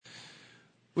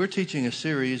We're teaching a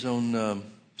series on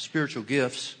spiritual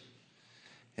gifts,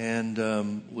 and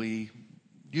we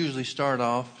usually start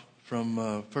off from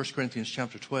 1 Corinthians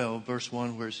chapter 12, verse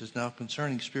 1, where it says, "Now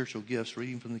concerning spiritual gifts,"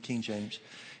 reading from the King James,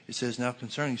 it says, "Now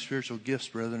concerning spiritual gifts,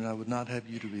 brethren, I would not have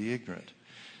you to be ignorant."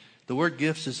 The word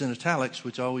gifts is in italics,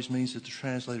 which always means that the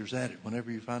translators added.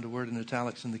 Whenever you find a word in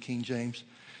italics in the King James,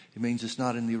 it means it's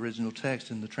not in the original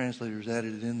text, and the translators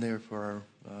added it in there for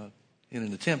our in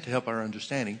an attempt to help our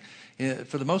understanding.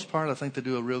 For the most part, I think they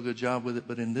do a real good job with it,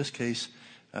 but in this case,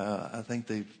 I think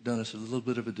they've done us a little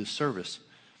bit of a disservice,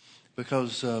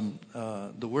 because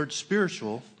the word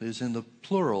spiritual is in the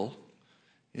plural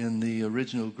in the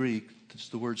original Greek. It's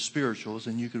the word spirituals,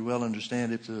 and you could well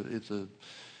understand if the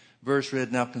verse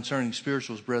read, "Now concerning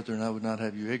spirituals, brethren, I would not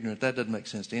have you ignorant." That doesn't make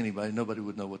sense to anybody. Nobody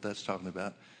would know what that's talking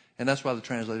about. And that's why the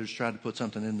translators tried to put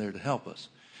something in there to help us.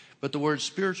 But the word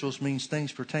spirituals means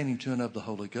things pertaining to and of the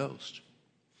Holy Ghost.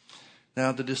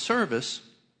 Now, the disservice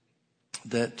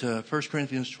that 1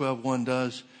 Corinthians 12:1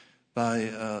 does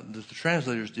that the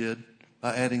translators did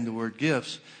by adding the word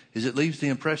gifts is it leaves the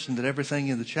impression that everything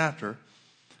in the chapter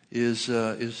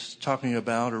is talking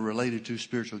about or related to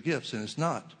spiritual gifts, and it's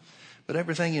not. But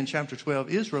everything in chapter 12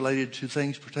 is related to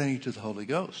things pertaining to the Holy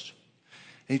Ghost.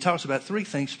 And he talks about three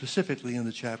things specifically in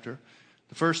the chapter.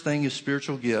 The first thing is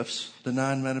spiritual gifts, the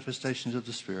 9 manifestations of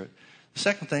the Spirit. The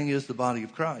second thing is the body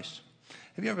of Christ.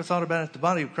 Have you ever thought about it? The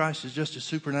body of Christ is just as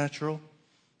supernatural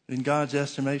in God's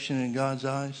estimation and in God's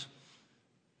eyes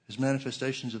as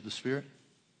manifestations of the Spirit.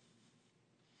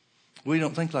 We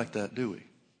don't think like that, do we?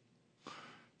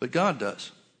 But God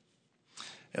does.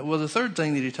 Well, the third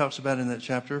thing that he talks about in that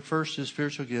chapter, first is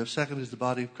spiritual gifts, second is the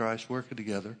body of Christ working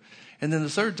together. And then the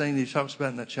third thing that he talks about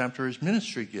in that chapter is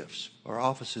ministry gifts, or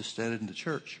offices set in the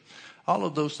church. All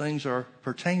of those things are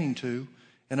pertaining to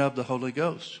and of the Holy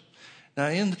Ghost. Now,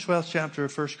 in the 12th chapter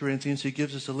of 1 Corinthians, he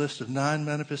gives us a list of 9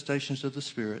 manifestations of the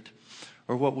Spirit,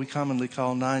 or what we commonly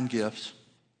call 9 gifts.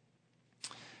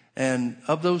 And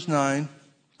of those 9,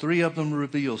 3 of them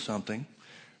reveal something: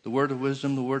 the word of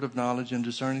wisdom, the word of knowledge, and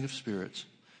discerning of spirits.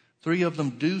 3 of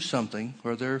them do something,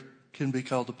 or there can be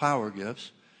called the power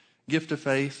gifts: gift of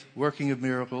faith, working of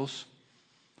miracles,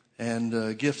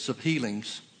 and gifts of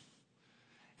healings.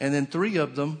 And then 3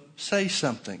 of them say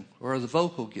something, or are the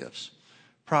vocal gifts: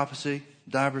 prophecy,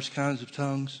 diverse kinds of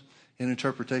tongues, and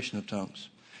interpretation of tongues.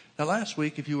 Now, last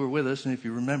week, if you were with us and if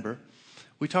you remember,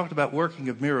 we talked about working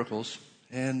of miracles,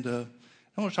 and I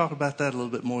want to talk about that a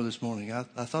little bit more this morning. I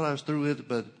thought I was through with it,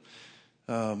 but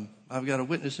I've got a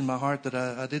witness in my heart that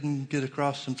I didn't get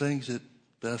across some things that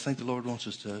I think the Lord wants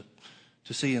us to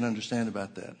see and understand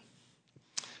about that.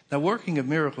 Now, working of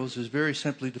miracles is very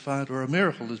simply defined, or a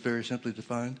miracle is very simply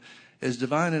defined, as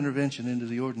divine intervention into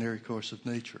the ordinary course of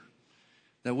nature.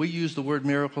 Now, we use the word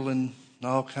miracle in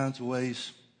all kinds of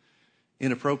ways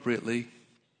inappropriately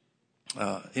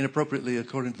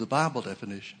according to the Bible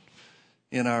definition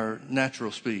in our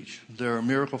natural speech. There are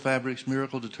miracle fabrics,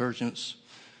 miracle detergents.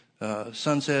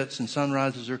 Sunsets and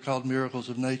sunrises are called miracles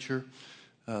of nature.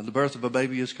 The birth of a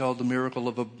baby is called the miracle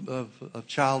of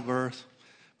childbirth.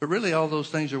 But really, all those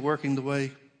things are working the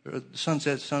way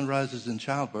sunsets, sunrises, and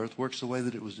childbirth works the way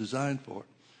that it was designed for.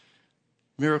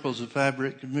 Miracles of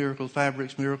fabric, miracle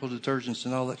fabrics, miracle detergents,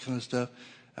 and all that kind of stuff.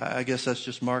 I guess that's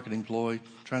just marketing ploy,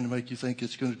 trying to make you think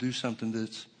it's going to do something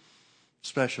that's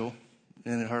special,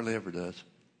 and it hardly ever does.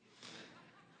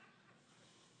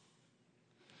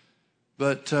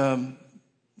 But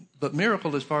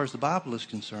miracle, as far as the Bible is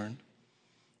concerned,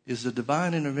 is the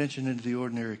divine intervention into the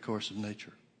ordinary course of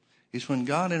nature. It's when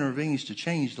God intervenes to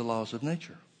change the laws of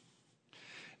nature.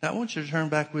 Now, I want you to turn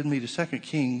back with me to 2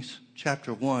 Kings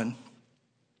chapter 1,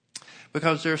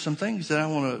 because there are some things that I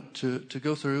want to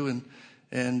go through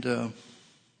and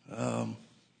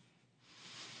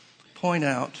point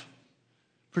out,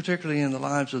 particularly in the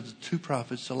lives of the 2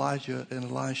 prophets, Elijah and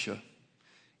Elisha,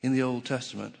 in the Old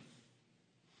Testament,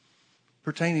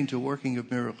 pertaining to working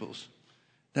of miracles.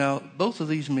 Now, both of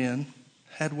these men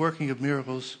had working of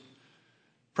miracles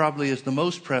probably as the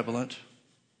most prevalent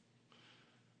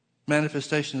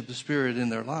manifestation of the Spirit in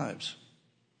their lives.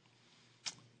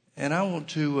 And I want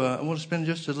to spend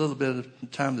just a little bit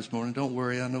of time this morning. Don't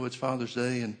worry, I know it's Father's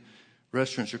Day and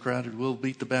restaurants are crowded. We'll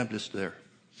beat the Baptists there.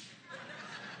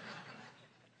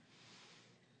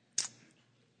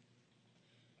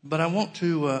 But I want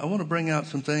to bring out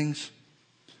some things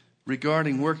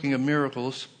regarding working of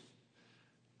miracles.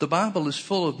 The Bible is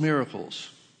full of miracles.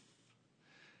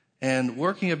 And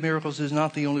working of miracles is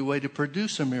not the only way to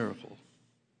produce a miracle.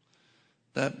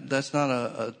 That's not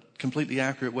a completely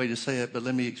accurate way to say it, but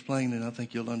let me explain and I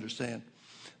think you'll understand.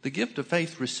 The gift of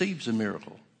faith receives a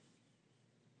miracle.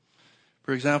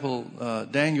 For example,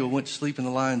 Daniel went to sleep in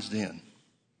the lion's den.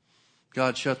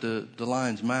 God shut the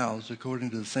lions' mouths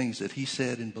according to the things that he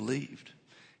said and believed.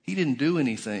 He didn't do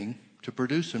anything to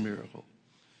produce a miracle,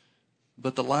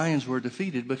 but the lions were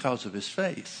defeated because of his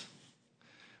faith.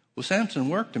 Well, Samson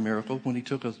worked a miracle when he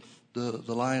took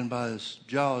the lion by his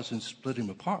jaws and split him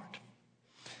apart.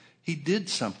 He did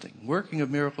something. Working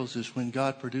of miracles is when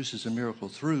God produces a miracle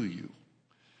through you.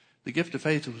 The gift of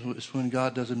faith is when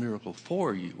God does a miracle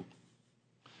for you.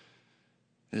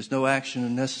 There's no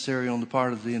action necessary on the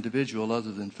part of the individual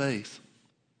other than faith.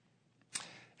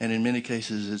 And in many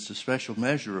cases, it's a special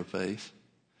measure of faith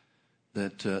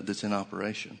that's in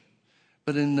operation.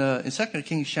 But in 2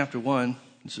 Kings chapter 1,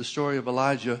 it's the story of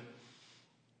Elijah.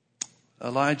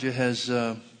 Elijah has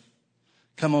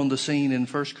come on the scene in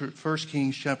 1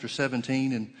 Kings chapter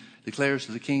 17 and declares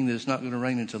to the king that it's not going to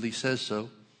rain until he says so.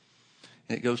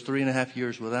 And it goes 3.5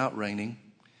 years without raining.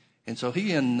 And so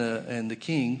he and the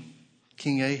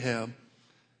King Ahab,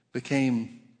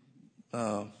 became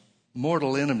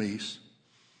mortal enemies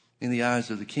in the eyes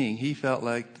of the king. He felt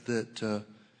like that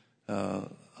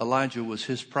Elijah was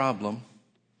his problem,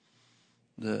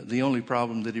 the only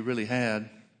problem that he really had.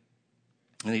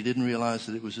 And he didn't realize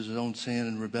that it was his own sin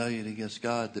and rebellion against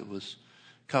God that was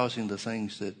causing the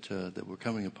things that were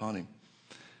coming upon him.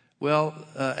 Well,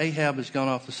 Ahab has gone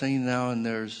off the scene now, and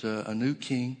there's a new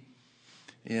king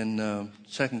in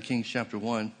 2 Kings chapter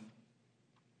 1.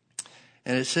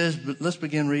 And it says, but let's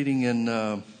begin reading in,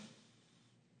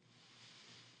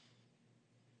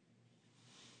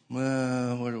 where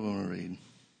do we want to read?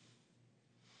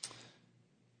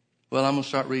 Well, I'm going to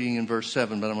start reading in verse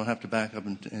 7, but I'm going to have to back up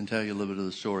and tell you a little bit of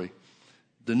the story.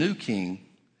 The new king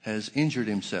has injured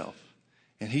himself,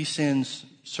 and he sends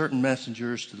certain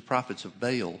messengers to the prophets of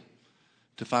Baal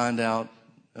to find out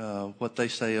what they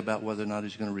say about whether or not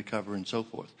he's going to recover and so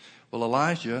forth. Well,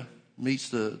 Elijah meets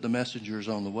the messengers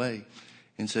on the way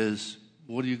and says,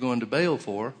 what are you going to Baal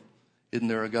for? Isn't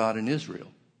there a God in Israel?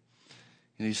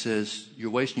 And he says,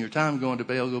 you're wasting your time going to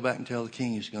Baal. Go back and tell the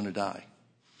king he's going to die.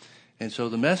 And so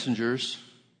the messengers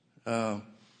go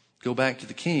back to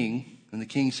the king, and the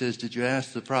king says, did you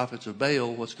ask the prophets of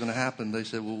Baal what's going to happen? They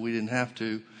said, well, we didn't have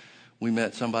to. We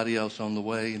met somebody else on the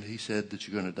way, and he said that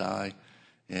you're going to die,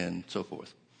 and so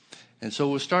forth. And so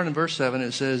we'll start in verse 7.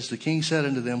 It says, the king said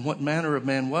unto them, what manner of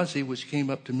man was he which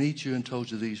came up to meet you and told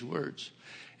you these words?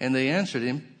 And they answered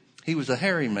him, he was a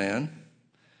hairy man,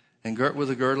 and girt with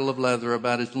a girdle of leather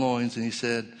about his loins. And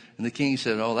the king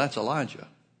said, oh, that's Elijah.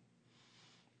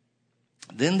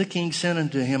 Then the king sent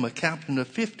unto him a captain of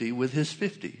 50 with his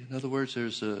 50. In other words,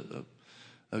 there's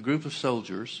a group of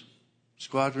soldiers,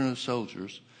 squadron of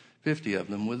soldiers, 50 of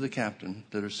them with the captain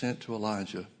that are sent to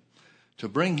Elijah to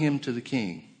bring him to the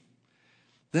king.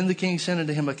 Then the king sent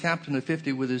unto him a captain of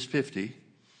 50 with his 50.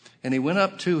 And he went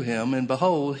up to him, and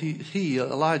behold, he,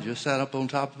 Elijah, sat up on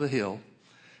top of a hill.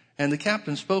 And the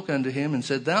captain spoke unto him and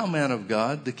said, thou man of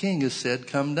God, the king has said,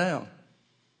 come down.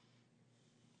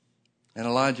 And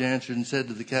Elijah answered and said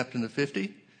to the captain of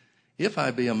 50, if I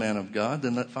be a man of God,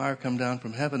 then let fire come down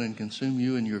from heaven and consume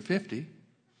you and your 50.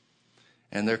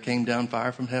 And there came down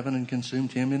fire from heaven and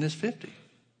consumed him and his 50.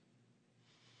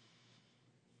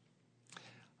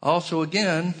 Also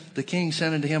again, the king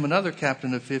sent unto him another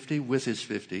captain of 50 with his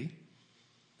 50.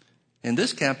 And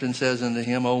this captain says unto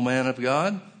him, O man of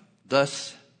God,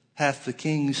 thus hath the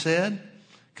king said,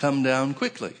 come down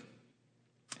quickly.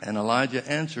 And Elijah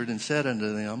answered and said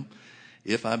unto them,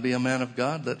 if I be a man of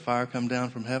God, let fire come down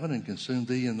from heaven and consume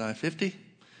thee and thy 50.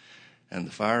 And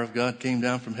the fire of God came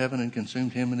down from heaven and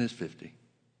consumed him and his 50.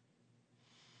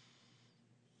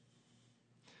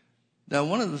 Now,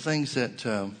 one of the things that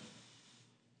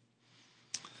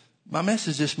my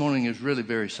message this morning is really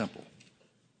very simple.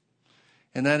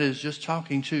 And that is just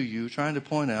talking to you, trying to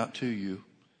point out to you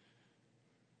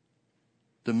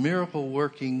the miracle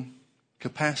working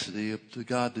capacity of the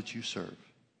God that you serve.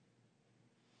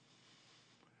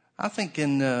 I think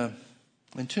in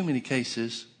too many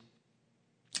cases,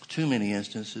 too many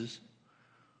instances,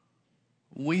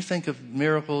 we think of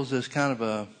miracles as kind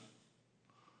of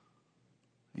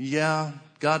yeah,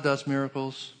 God does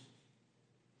miracles.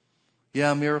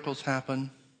 Yeah, miracles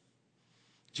happen.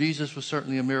 Jesus was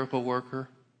certainly a miracle worker.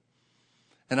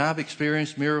 And I've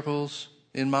experienced miracles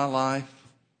in my life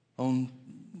on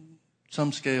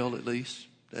some scale at least,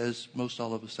 as most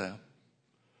all of us have.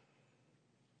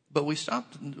 But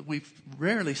we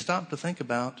rarely stop to think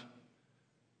about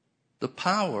the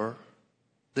power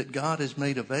that God has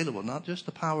made available, not just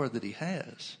the power that he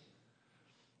has,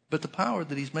 but the power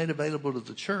that he's made available to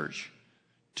the church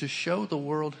to show the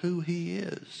world who he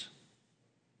is.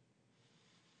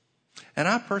 And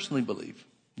I personally believe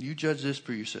You judge this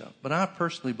for yourself. But I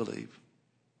personally believe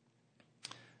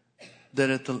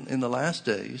that in the last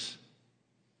days,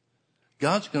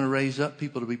 God's going to raise up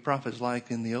people to be prophets like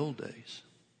in the old days.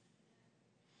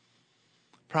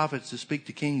 Prophets to speak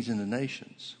to kings and the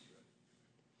nations.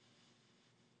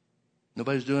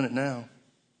 Nobody's doing it now.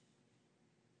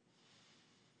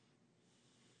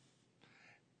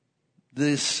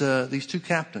 These two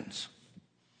captains,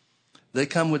 they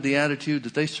come with the attitude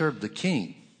that they serve the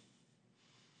king.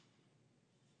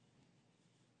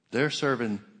 They're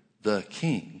serving the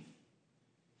king,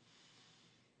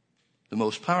 the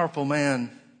most powerful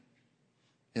man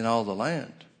in all the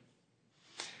land.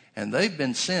 And they've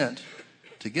been sent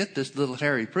to get this little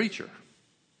hairy preacher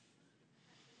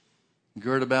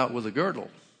girt about with a girdle.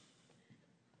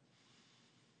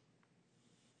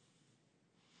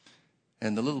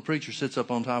 And the little preacher sits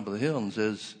up on top of the hill and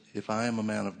says, if I am a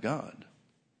man of God,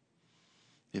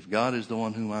 if God is the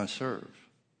one whom I serve,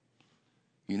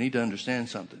 you need to understand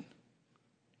something.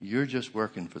 You're just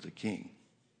working for the king.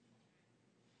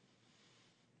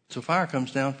 So fire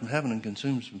comes down from heaven and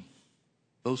consumes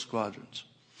both squadrons.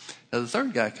 Now the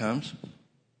third guy comes.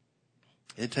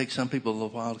 It takes some people a little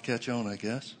while to catch on, I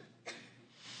guess.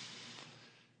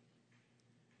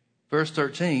 Verse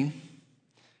 13,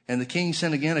 and the king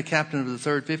sent again a captain of the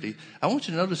third 50. I want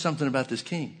you to notice something about this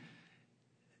king.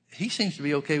 He seems to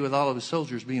be okay with all of his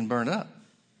soldiers being burned up.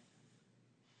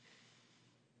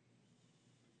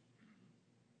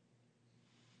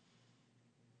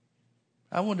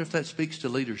 I wonder if that speaks to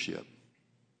leadership.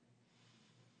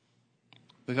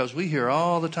 Because we hear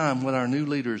all the time what our new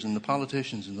leaders and the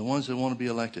politicians and the ones that want to be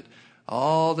elected,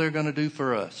 all they're going to do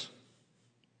for us.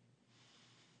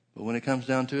 But when it comes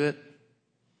down to it,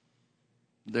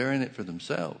 they're in it for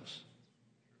themselves.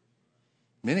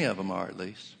 Many of them are, at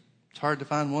least. It's hard to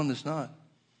find one that's not.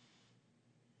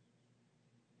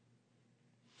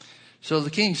 So the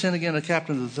king sent again a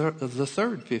captain of the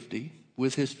third 50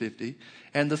 with his 50.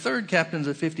 And the third captain of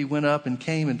the 50 went up and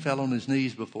came and fell on his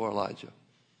knees before Elijah.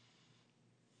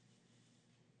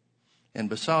 And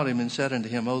besought him and said unto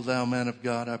him, O thou man of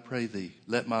God, I pray thee,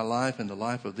 let my life and the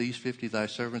life of these 50 thy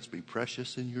servants be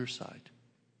precious in your sight.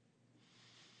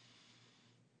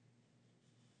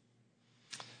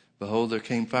 Behold, there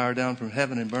came fire down from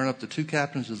heaven and burned up the two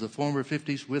captains of the former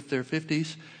 50s with their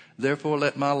 50s. Therefore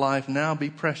let my life now be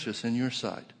precious in your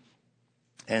sight.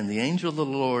 And the angel of the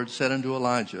Lord said unto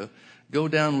Elijah, Go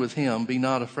down with him, be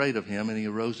not afraid of him. And he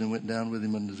arose and went down with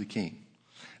him unto the king.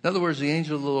 In other words, the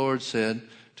angel of the Lord said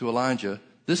to Elijah,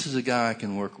 this is a guy I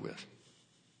can work with.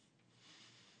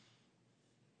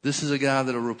 This is a guy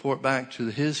that will report back to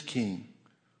his king,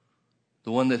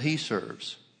 the one that he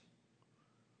serves.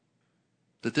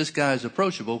 That this guy is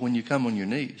approachable when you come on your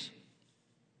knees.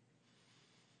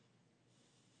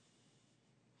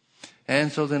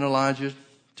 And so then Elijah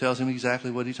tells him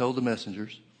exactly what he told the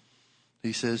messengers.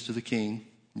 He says to the king,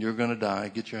 you're going to die.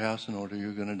 Get your house in order.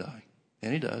 You're going to die.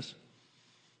 And he does.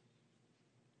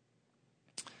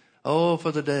 Oh,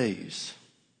 for the days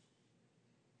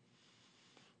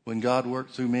when God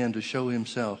worked through men to show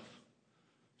himself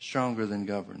stronger than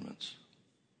governments.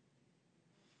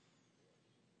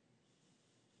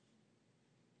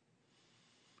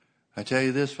 I tell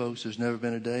you this, folks, there's never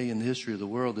been a day in the history of the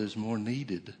world that is more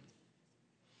needed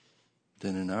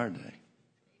than in our day.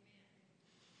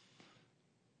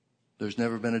 There's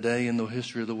never been a day in the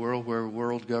history of the world where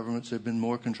world governments have been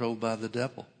more controlled by the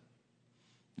devil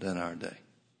than our day.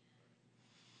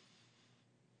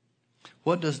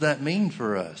 What does that mean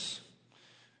for us?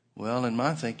 Well, in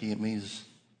my thinking, it means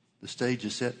the stage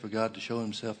is set for God to show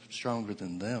himself stronger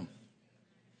than them.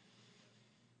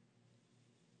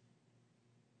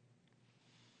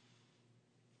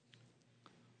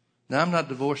 Now, I'm not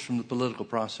divorced from the political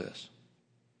process.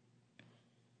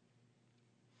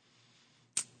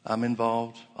 I'm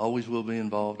involved, always will be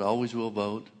involved, always will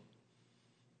vote.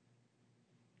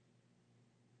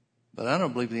 But I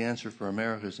don't believe the answer for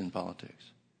America is in politics.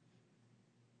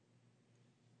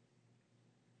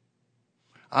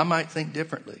 I might think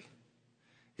differently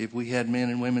if we had men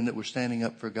and women that were standing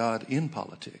up for God in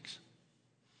politics.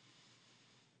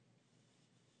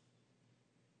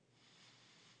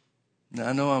 Now,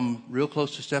 I know I'm real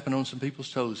close to stepping on some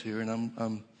people's toes here,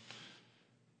 and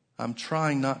I'm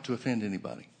trying not to offend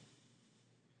anybody.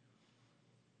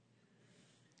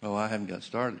 Oh, I haven't got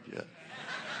started yet.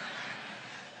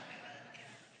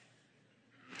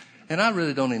 And I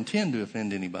really don't intend to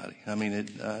offend anybody. I mean,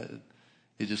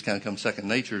 it just kind of comes second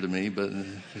nature to me, but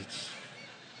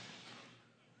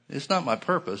it's not my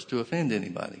purpose to offend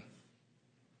anybody.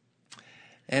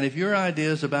 And if your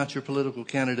ideas about your political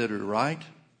candidate are right,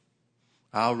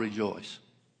 I'll rejoice.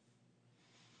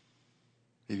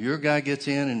 If your guy gets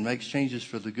in and makes changes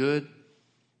for the good,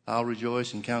 I'll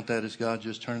rejoice and count that as God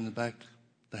just turning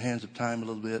the hands of time a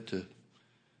little bit to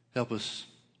help us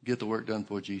get the work done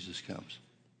before Jesus comes.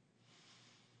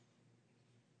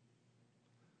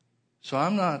 So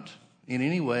I'm not in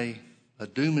any way a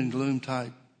doom and gloom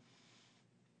type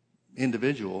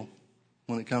individual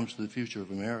when it comes to the future of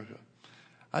America.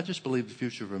 I just believe the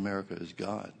future of America is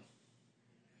God.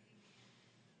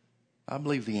 I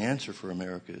believe the answer for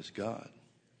America is God.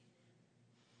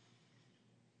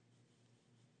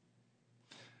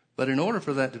 But in order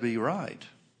for that to be right,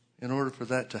 in order for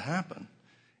that to happen,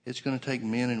 it's going to take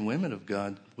men and women of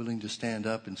God willing to stand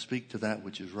up and speak to that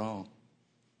which is wrong.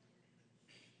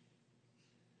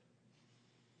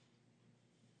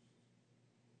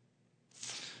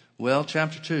 Well,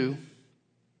 chapter 2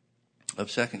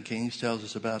 of 2 Kings tells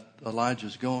us about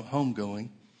Elijah's homegoing.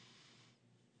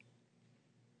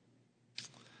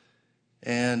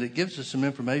 And it gives us some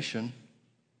information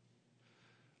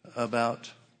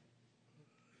about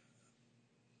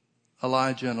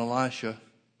Elijah and Elisha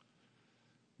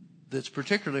that's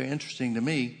particularly interesting to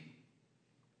me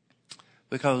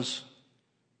because,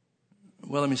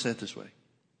 well, let me say it this way.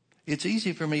 It's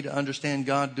easy for me to understand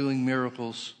God doing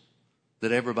miracles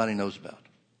that everybody knows about.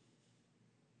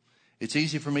 It's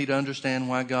easy for me to understand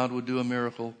why God would do a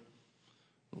miracle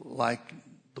like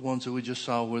the ones that we just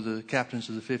saw where the captains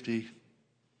of the 50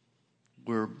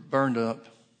 were burned up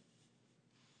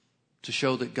to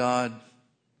show that God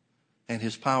and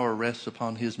his power rests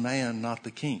upon his man, not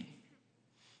the king.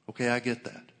 Okay, I get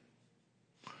that.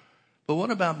 But what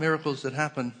about miracles that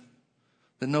happen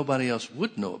that nobody else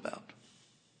would know about?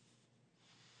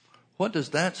 What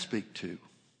does that speak to?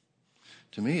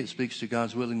 To me, it speaks to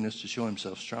God's willingness to show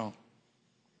himself strong.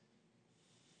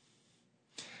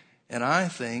 And I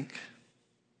think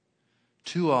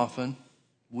too often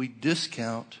we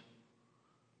discount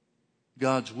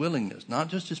God's willingness, not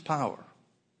just his power.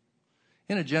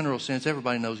 In a general sense,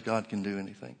 everybody knows God can do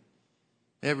anything.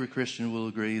 Every Christian will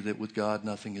agree that with God,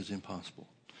 nothing is impossible.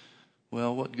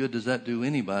 Well, what good does that do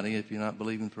anybody if you're not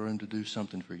believing for him to do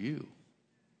something for you?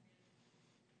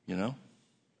 You know?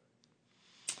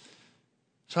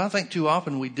 So I think too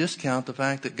often we discount the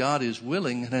fact that God is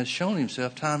willing and has shown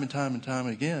himself time and time and time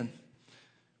again,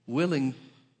 willing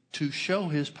to show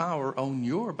his power on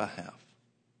your behalf.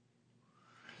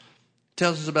 It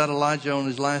tells us about Elijah on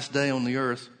his last day on the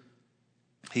earth.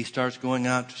 He starts going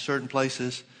out to certain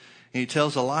places, and he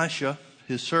tells Elisha,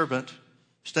 his servant,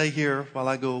 stay here while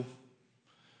I go.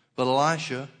 But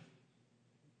Elisha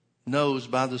knows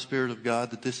by the Spirit of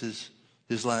God that this is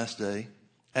his last day,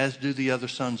 as do the other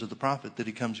sons of the prophet that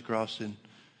he comes across in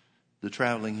the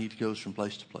traveling. He goes from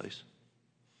place to place.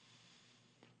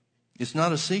 It's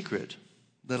not a secret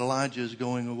that Elijah is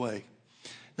going away.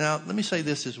 Now, let me say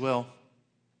this as well.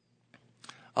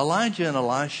 Elijah and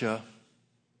Elisha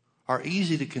are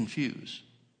easy to confuse.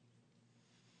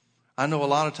 I know a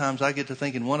lot of times I get to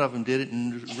thinking one of them did it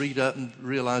and read up and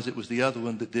realize it was the other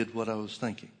one that did what I was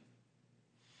thinking.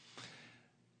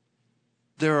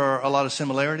 There are a lot of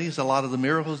similarities. A lot of the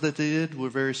miracles that they did were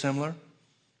very similar.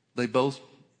 They both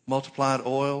multiplied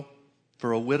oil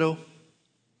for a widow.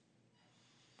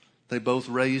 They both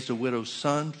raised a widow's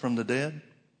son from the dead.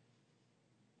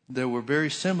 There were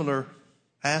very similar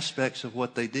aspects of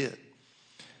what they did.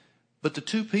 But the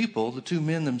two people, the two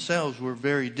men themselves, were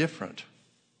very different.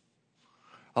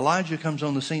 Elijah comes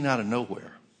on the scene out of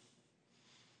nowhere.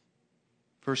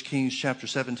 1 Kings chapter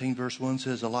 17 verse 1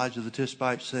 says, Elijah the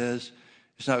Tishbite says,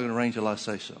 it's not going to rain till I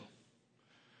say so.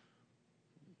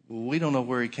 Well, we don't know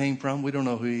where he came from. We don't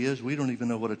know who he is. We don't even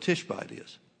know what a Tishbite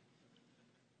is.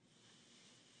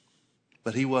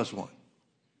 But he was one.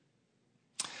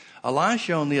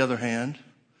 Elisha, on the other hand,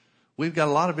 we've got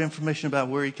a lot of information about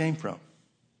where he came from.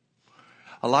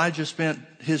 Elijah spent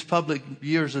his public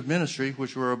years of ministry,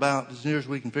 which were about, as near as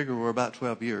we can figure, were about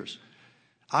 12 years,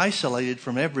 isolated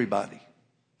from everybody.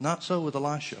 Not so with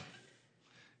Elisha.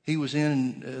 He was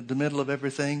in the middle of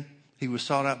everything. He was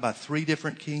sought out by 3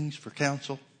 different kings for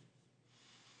counsel.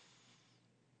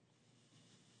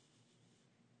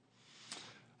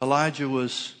 Elijah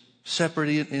was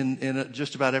separated in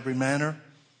just about every manner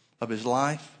of his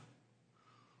life.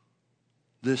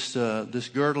 This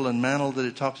girdle and mantle that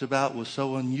it talks about was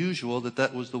so unusual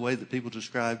that was the way that people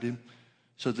described him,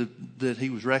 so that he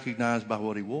was recognized by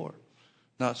what he wore.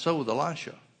 Not so with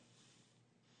Elisha.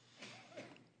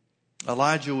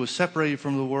 Elijah was separated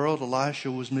from the world.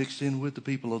 Elisha was mixed in with the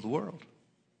people of the world.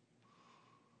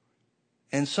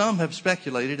 And some have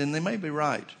speculated, and they may be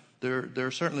right. There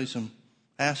are certainly some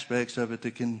aspects of it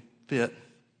that can fit.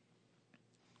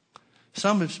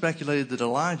 Some have speculated that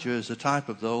Elijah is a type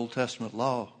of the Old Testament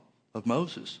law of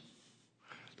Moses,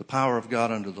 the power of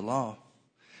God under the law,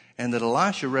 and that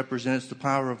Elisha represents the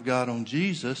power of God on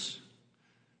Jesus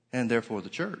and therefore the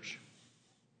church.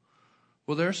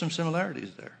 Well, there are some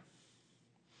similarities there.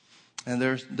 And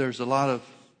there's a lot of,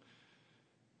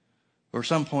 or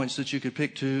some points that you could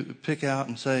pick out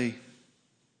and say,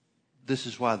 this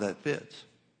is why that fits.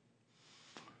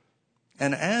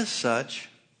 And as such,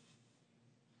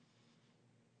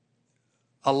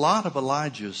 a lot of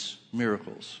Elijah's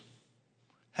miracles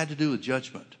had to do with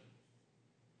judgment,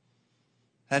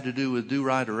 had to do with do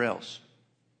right or else.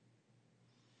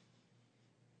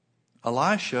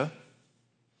 Elisha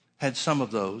had some of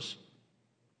those,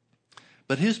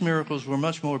 but his miracles were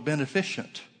much more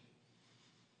beneficent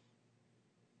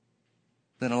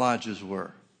than Elijah's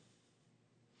were.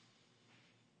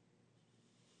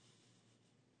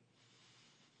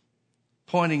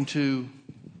 Pointing to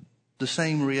the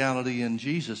same reality in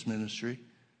Jesus' ministry,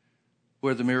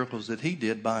 where the miracles that he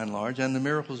did, by and large, and the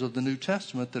miracles of the New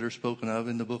Testament that are spoken of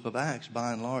in the book of Acts,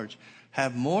 by and large,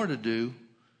 have more to do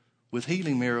with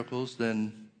healing miracles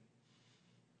than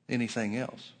anything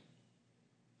else.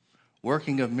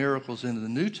 Working of miracles in the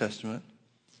New Testament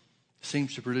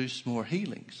seems to produce more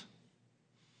healings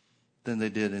than they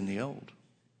did in the Old.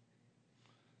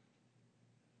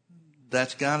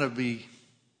 That's got to be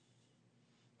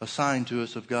a sign to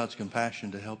us of God's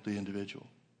compassion to help the individual.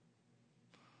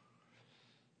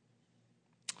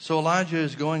 So Elijah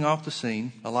is going off the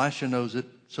scene. Elisha knows it.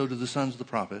 So do the sons of the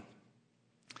prophet.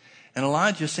 And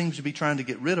Elijah seems to be trying to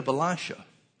get rid of Elisha.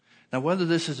 Now, whether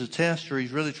this is a test or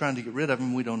he's really trying to get rid of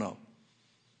him, we don't know.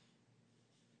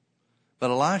 But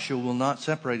Elisha will not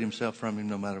separate himself from him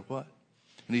no matter what.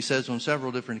 And he says on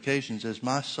several different occasions, as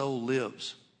my soul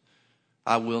lives,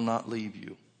 I will not leave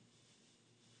you.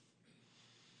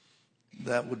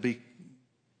 That would be,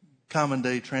 common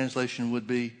day translation would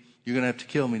be, you're going to have to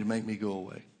kill me to make me go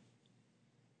away.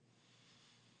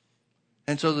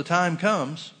 And so the time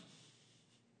comes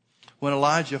when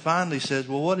Elijah finally says,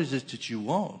 well, what is it that you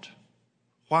want?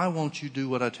 Why won't you do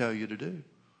what I tell you to do?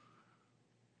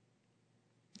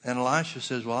 And Elisha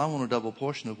says, well, I want a double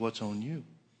portion of what's on you.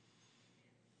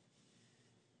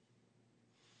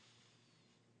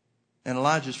 And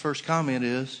Elijah's first comment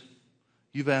is,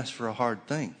 you've asked for a hard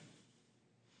thing.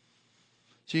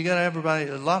 So you got everybody,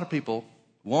 a lot of people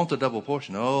want the double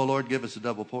portion. Oh, Lord, give us a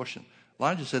double portion.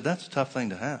 Elijah said, that's a tough thing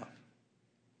to have.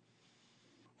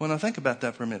 When I think about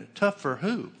that for a minute, tough for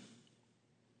who?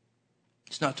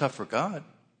 It's not tough for God,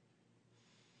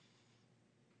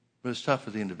 but it's tough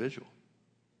for the individual.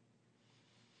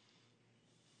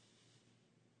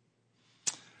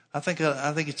 I think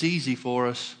it's easy for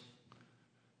us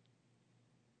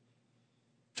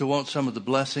to want some of the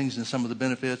blessings and some of the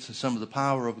benefits and some of the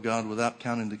power of God without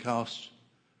counting the cost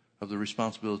of the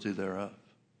responsibility thereof.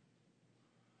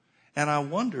 And I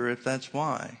wonder if that's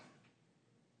why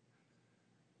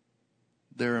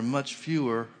there are much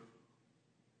fewer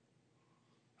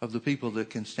of the people that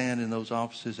can stand in those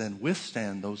offices and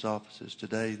withstand those offices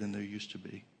today than there used to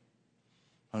be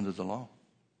under the law.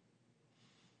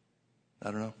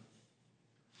 I don't know.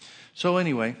 So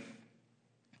anyway,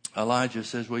 Elijah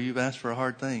says, well, you've asked for a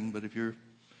hard thing, but if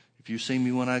you see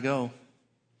me when I go,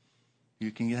 you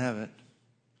can have it.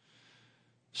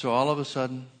 So all of a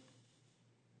sudden,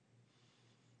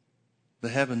 the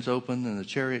heavens open and the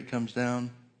chariot comes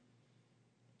down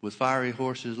with fiery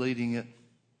horses leading it.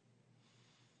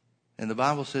 And the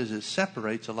Bible says it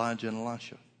separates Elijah and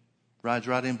Elisha, rides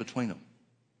right in between them.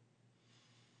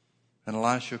 And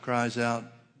Elisha cries out,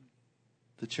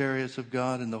 the chariots of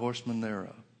God and the horsemen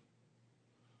thereof.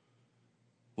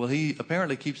 Well, he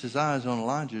apparently keeps his eyes on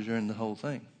Elijah during the whole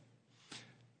thing.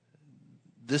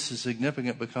 This is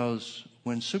significant because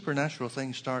when supernatural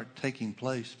things start taking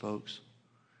place, folks,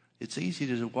 it's easy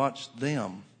to watch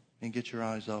them and get your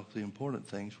eyes off the important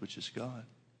things, which is God.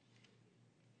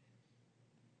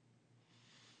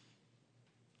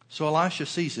 So Elisha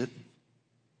sees it,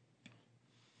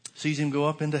 sees him go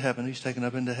up into heaven. He's taken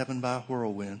up into heaven by a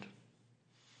whirlwind.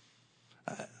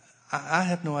 I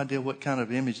have no idea what kind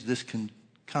of image this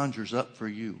conjures up for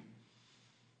you.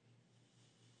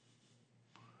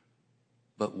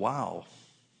 But wow.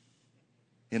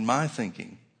 In my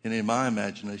thinking and in my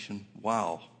imagination,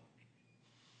 wow.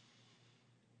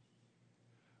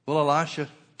 Well, Elisha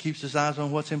keeps his eyes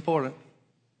on what's important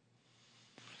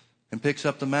and picks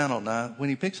up the mantle. Now, when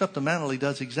he picks up the mantle, he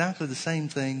does exactly the same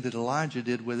thing that Elijah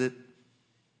did with it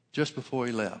just before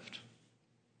he left.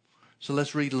 So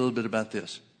let's read a little bit about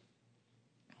this.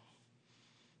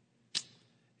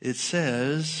 It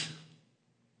says,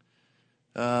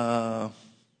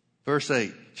 Verse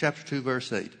 8, chapter 2,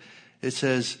 verse 8. It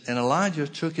says, and Elijah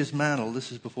took his mantle.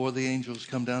 This is before the angels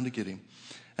come down to get him.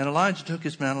 And Elijah took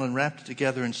his mantle and wrapped it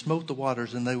together and smote the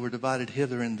waters, and they were divided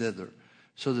hither and thither,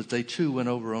 so that they too went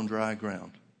over on dry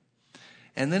ground.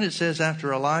 And then it says,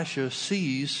 after Elisha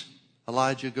sees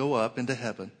Elijah go up into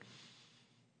heaven,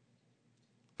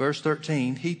 verse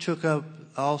 13, he took up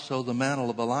also the mantle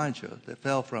of Elijah that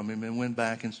fell from him and went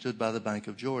back and stood by the bank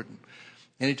of Jordan.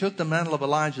 And he took the mantle of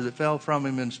Elijah that fell from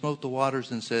him and smote the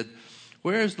waters and said,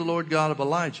 where is the Lord God of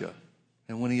Elijah?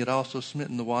 And when he had also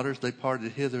smitten the waters, they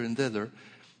parted hither and thither,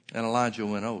 and Elijah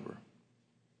went over.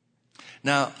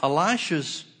 Now,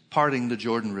 Elisha's parting the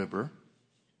Jordan River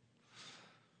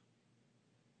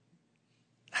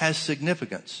has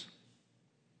significance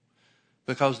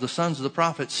because the sons of the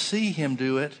prophets see him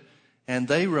do it, and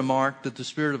they remark that the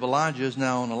spirit of Elijah is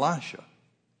now on Elisha.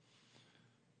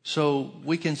 So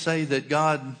we can say that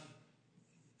God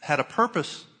had a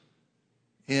purpose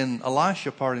in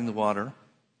Elisha parting the water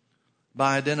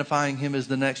by identifying him as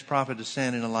the next prophet to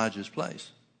stand in Elijah's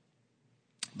place.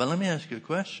 But let me ask you a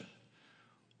question.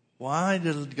 Why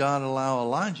did God allow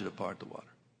Elijah to part the water?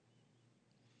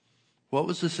 What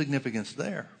was the significance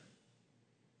there?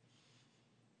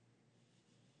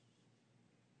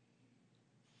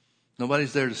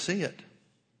 Nobody's there to see it.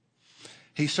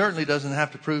 He certainly doesn't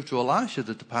have to prove to Elisha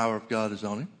that the power of God is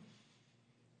on him.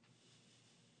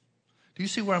 Do you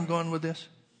see where I'm going with this?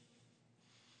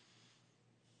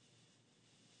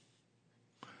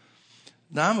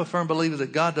 Now, I'm a firm believer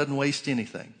that God doesn't waste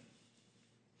anything.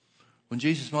 When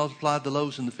Jesus multiplied the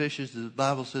loaves and the fishes, the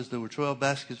Bible says there were 12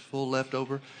 baskets full left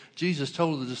over. Jesus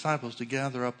told the disciples to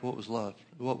gather up what was left.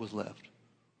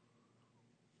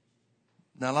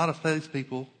 Now, a lot of faith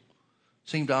people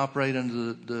seem to operate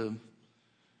under the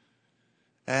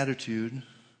attitude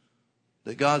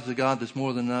that God's the God that's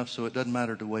more than enough, so it doesn't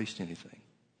matter to waste anything.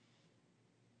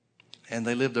 And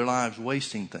they live their lives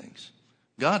wasting things.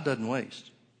 God doesn't waste.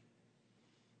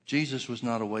 Jesus was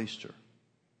not a waster.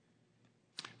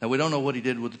 Now, we don't know what he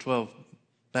did with the 12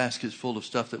 baskets full of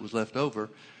stuff that was left over,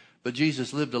 but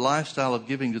Jesus lived a lifestyle of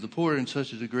giving to the poor in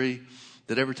such a degree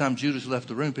that every time Judas left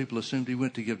the room, people assumed he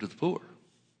went to give to the poor.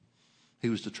 He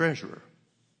was the treasurer.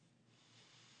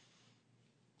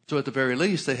 So at the very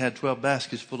least, they had 12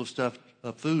 baskets full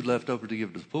of food left over to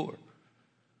give to the poor.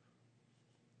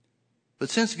 But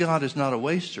since God is not a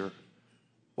waster,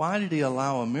 why did he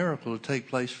allow a miracle to take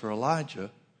place for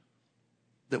Elijah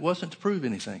that wasn't to prove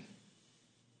anything?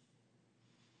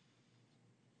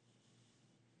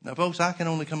 Now, folks, I can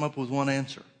only come up with one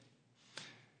answer,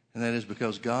 and that is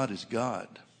because God is God.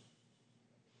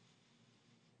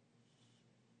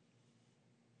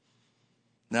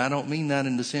 Now, I don't mean that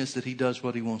in the sense that he does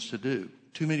what he wants to do.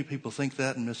 Too many people think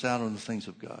that and miss out on the things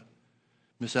of God,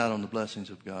 miss out on the blessings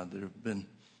of God that have been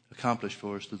accomplished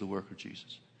for us through the work of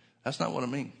Jesus. That's not what I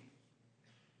mean.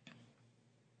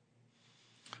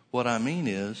 What I mean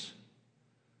is,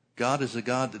 God is a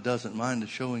God that doesn't mind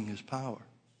showing his power.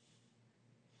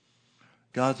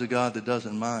 God's a God that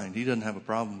doesn't mind. He doesn't have a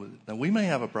problem with it. Now, we may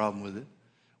have a problem with it.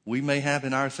 We may have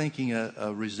in our thinking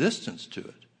a resistance to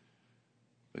it.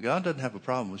 But God doesn't have a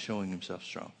problem with showing himself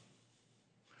strong.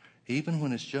 Even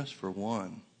when it's just for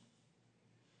one.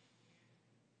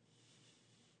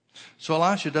 So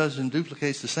Elisha does and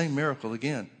duplicates the same miracle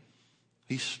again.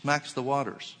 He smacks the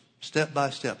waters step by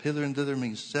step. Hither and thither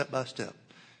means step by step.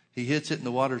 He hits it and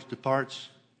the waters departs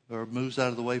or moves out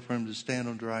of the way for him to stand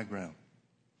on dry ground.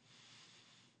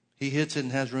 He hits it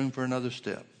and has room for another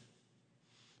step.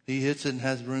 He hits it and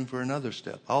has room for another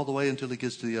step, all the way until he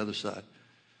gets to the other side.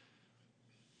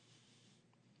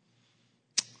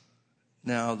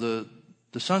 Now, the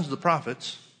sons of the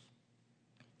prophets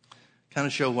kind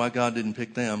of show why God didn't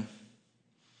pick them.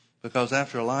 Because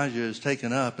after Elijah is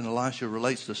taken up and Elisha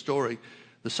relates the story,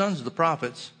 the sons of the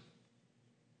prophets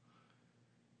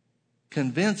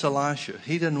convince Elisha.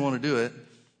 He didn't want to do it,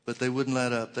 but they wouldn't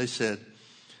let up. They said,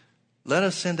 let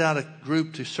us send out a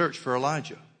group to search for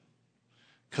Elijah.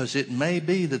 Because it may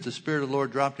be that the Spirit of the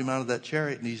Lord dropped him out of that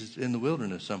chariot and he's in the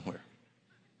wilderness somewhere.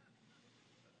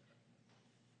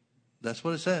 That's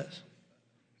what it says.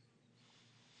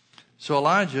 So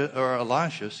Elisha,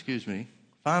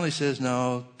 finally says,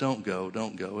 no, don't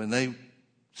go. And they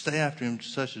stay after him to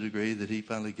such a degree that he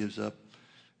finally gives up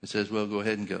and says, well, go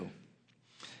ahead and go.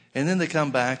 And then they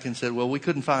come back and said, well, we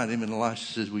couldn't find him. And Elisha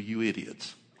says, well, you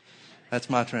idiots. That's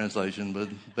my translation, but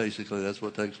basically that's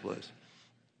what takes place.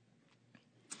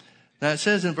 Now it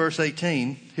says in verse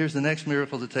 18, here's the next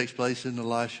miracle that takes place in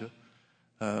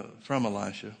from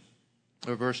Elisha.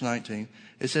 Or verse 19,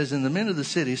 it says, and the men of the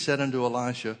city said unto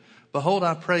Elisha, behold,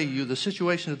 I pray you, the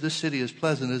situation of this city is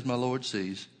pleasant as my Lord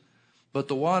sees. but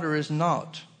the water is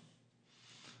not,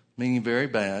 meaning very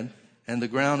bad, and the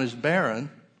ground is barren,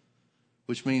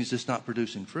 which means it's not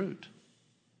producing fruit.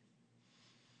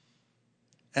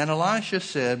 And Elisha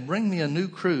said, bring me a new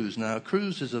cruse. Now, a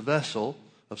cruse is a vessel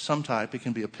of some type. It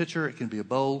can be a pitcher, it can be a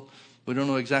bowl. We don't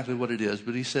know exactly what it is,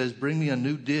 but he says, bring me a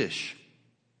new dish.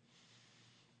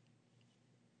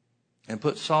 And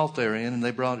put salt therein, and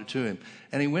they brought it to him.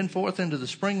 And he went forth into the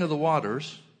spring of the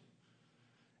waters,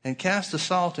 and cast the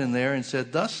salt in there, and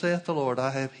said, thus saith the Lord,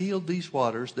 I have healed these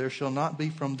waters. There shall not be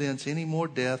from thence any more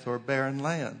death or barren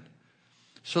land.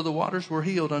 So the waters were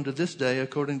healed unto this day,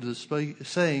 according to the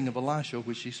saying of Elisha,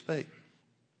 which he spake.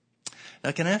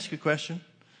 Now, can I ask you a question?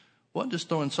 What does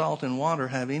throwing salt in water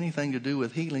have anything to do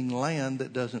with healing land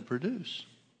that doesn't produce?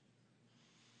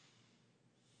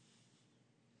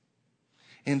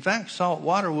 In fact, salt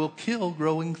water will kill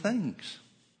growing things,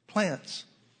 plants,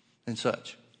 and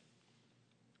such.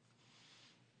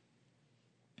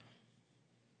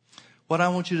 What I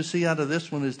want you to see out of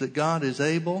this one is that God is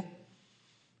able,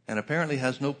 and apparently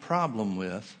has no problem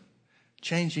with,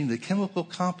 changing the chemical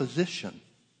composition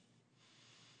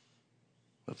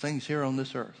of things here on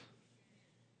this earth.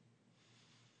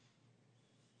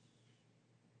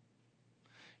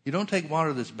 You don't take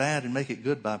water that's bad and make it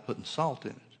good by putting salt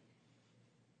in it.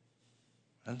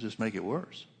 That'll just make it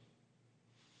worse.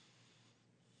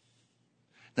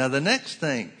 Now, the next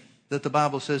thing that the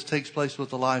Bible says takes place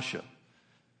with Elisha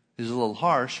is a little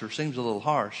harsh, or seems a little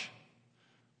harsh,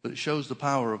 but it shows the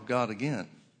power of God again.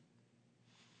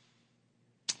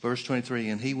 Verse 23,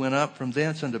 and he went up from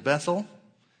thence unto Bethel,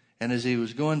 and as he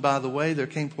was going by the way, there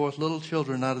came forth little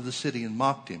children out of the city and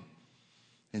mocked him,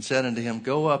 and said unto him,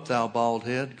 go up, thou bald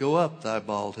head, go up, thy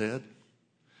bald head.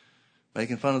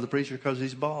 Making fun of the preacher because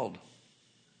he's bald.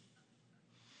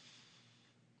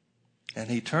 And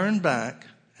he turned back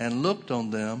and looked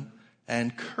on them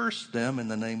and cursed them in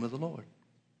the name of the Lord.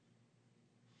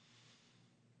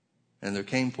 And there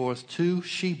came forth 2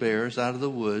 she-bears out of the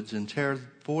woods, and teared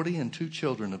 42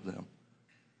 children of them.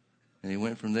 And he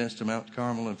went from thence to Mount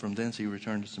Carmel, and from thence he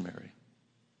returned to Samaria.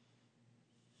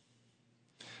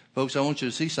 Folks, I want you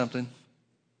to see something,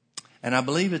 and I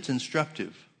believe it's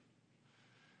instructive.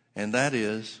 And that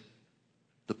is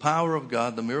the power of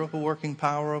God, the miracle-working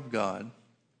power of God,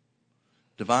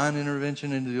 divine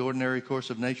intervention into the ordinary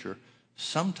course of nature,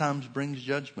 sometimes brings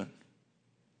judgment.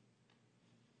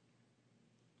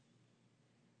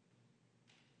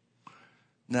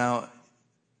 Now,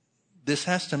 this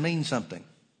has to mean something.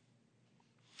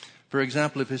 For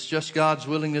example, if it's just God's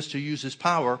willingness to use his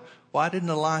power, why didn't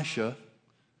Elisha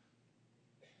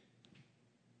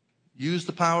use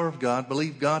the power of God,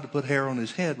 believe God to put hair on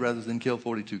his head rather than kill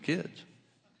 42 kids?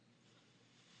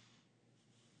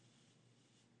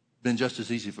 Been just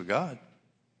as easy for God.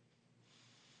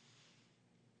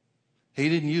 He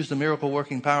didn't use the miracle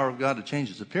working power of God to change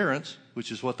his appearance,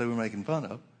 which is what they were making fun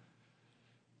of.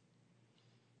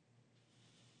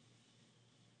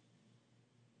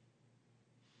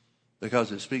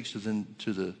 Because it speaks to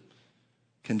the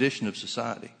condition of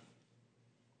society.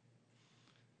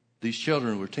 These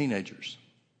children were teenagers.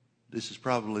 This is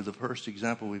probably the first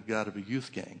example we've got of a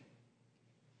youth gang.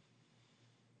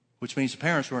 Which means the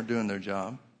parents weren't doing their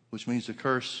job. Which means the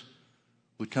curse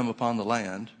would come upon the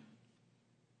land.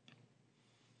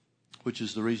 Which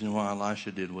is the reason why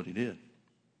Elisha did what he did.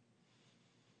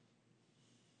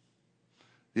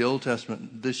 The Old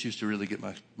Testament, this used to really get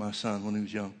my son when he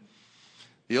was young.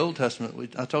 The Old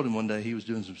Testament, I told him one day he was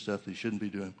doing some stuff that he shouldn't be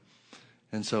doing.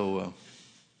 And so,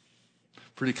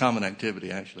 pretty common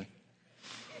activity, actually.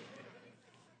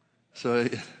 So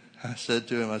I said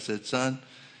to him, son,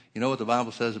 you know what the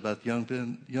Bible says about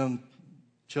young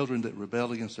children that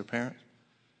rebel against their parents?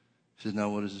 He said, no,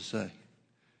 what does it say?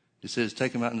 It says,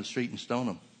 take them out in the street and stone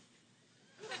them.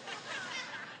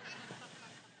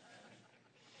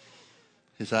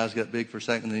 His eyes got big for a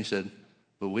second, and he said,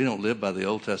 but we don't live by the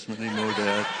Old Testament anymore,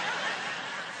 Dad.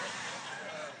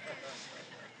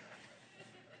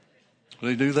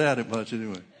 They do that much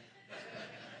anyway.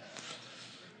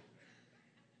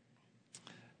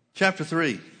 Chapter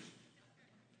 3.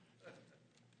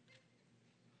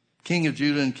 King of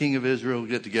Judah and king of Israel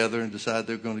get together and decide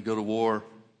they're going to go to war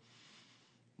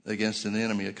against an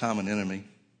enemy, a common enemy.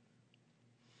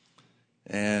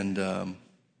 And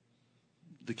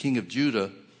the king of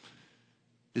Judah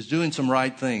is doing some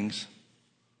right things.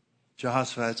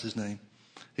 Jehoshaphat's his name.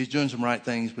 He's doing some right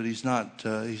things, but he's not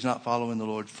following the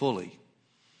Lord fully.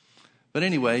 But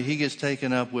anyway, he gets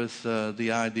taken up with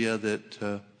the idea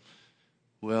that,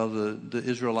 the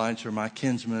Israelites are my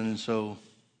kinsmen, and so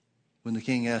when the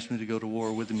king asked me to go to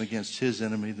war with him against his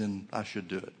enemy, then I should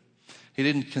do it.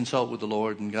 He didn't consult with the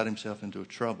Lord and got himself into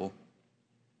trouble.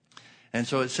 And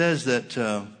so it says that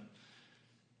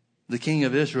the king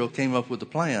of Israel came up with a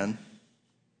plan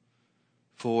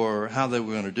for how they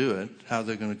were going to do it, how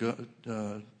they're going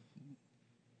to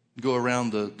go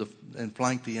around and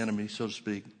flank the enemy, so to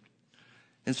speak.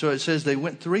 And so it says they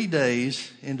went 3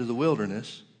 days into the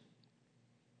wilderness.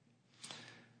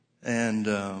 And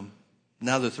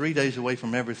now they're 3 days away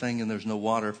from everything, and there's no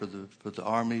water for the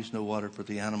armies, no water for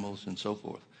the animals, and so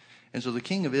forth. And so the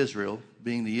king of Israel,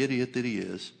 being the idiot that he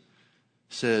is,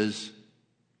 says,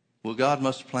 well, God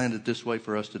must have planned it this way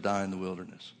for us to die in the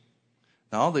wilderness.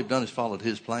 Now, all they've done is followed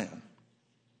his plan.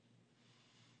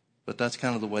 But that's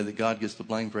kind of the way that God gets the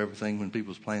blame for everything when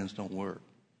people's plans don't work.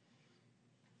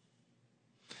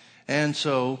 And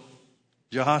so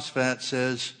Jehoshaphat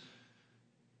says,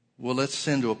 well, let's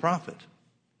send to a prophet.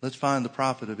 Let's find the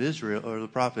prophet of Israel, or the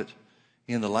prophet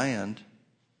in the land,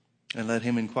 and let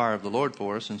him inquire of the Lord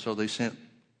for us. And so they sent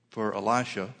for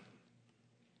Elisha.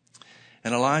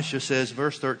 And Elisha says,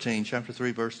 verse 13, chapter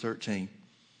 3, verse 13.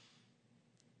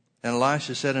 And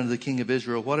Elisha said unto the king of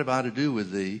Israel, what have I to do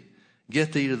with thee?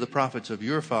 Get thee to the prophets of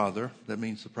your father, that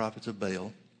means the prophets of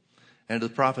Baal, and to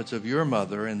the prophets of your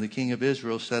mother. And the king of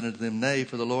Israel said unto them, nay,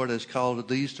 for the Lord has called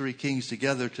these 3 kings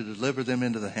together to deliver them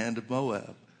into the hand of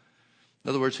Moab. In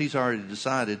other words, he's already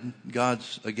decided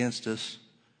God's against us.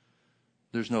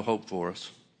 There's no hope for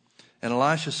us. And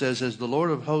Elisha says, as the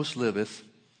Lord of hosts liveth,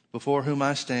 before whom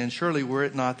I stand, surely were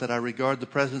it not that I regard the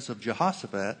presence of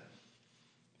Jehoshaphat,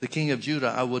 the king of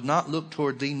Judah, I would not look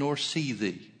toward thee nor see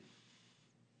thee.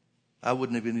 I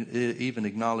wouldn't even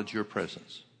acknowledge your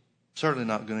presence. Certainly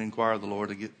not going to inquire of the Lord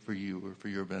to get for you or for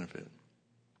your benefit.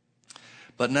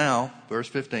 But now, verse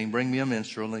 15, bring me a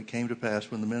minstrel. And it came to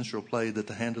pass when the minstrel played that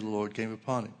the hand of the Lord came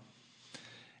upon him.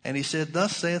 And he said,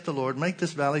 thus saith the Lord, make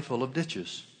this valley full of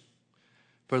ditches.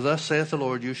 For thus saith the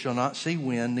Lord, you shall not see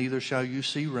wind, neither shall you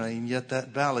see rain, yet that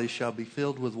valley shall be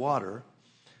filled with water,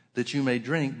 that you may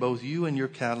drink, both you and your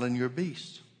cattle and your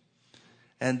beasts.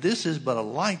 And this is but a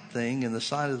light thing in the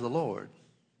sight of the Lord.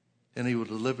 And he will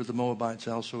deliver the Moabites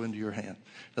also into your hand.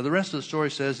 Now the rest of the story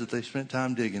says that they spent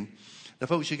time digging. Now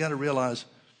folks, you got to realize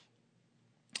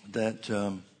that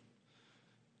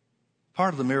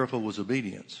part of the miracle was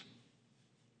obedience.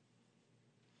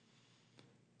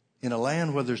 In a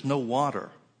land where there's no water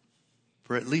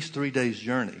for at least 3 days'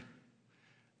 journey,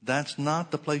 that's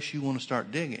not the place you want to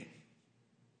start digging.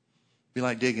 Be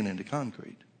like digging into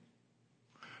concrete.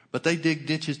 But they dig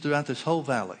ditches throughout this whole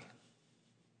valley.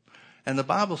 And the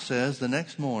Bible says the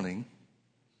next morning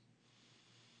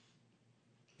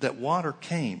that water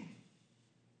came.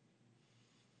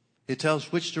 It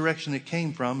tells which direction it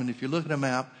came from. And if you look at a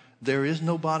map, there is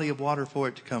no body of water for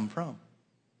it to come from.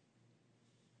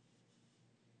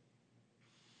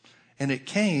 And it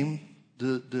came,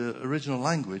 the original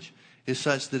language is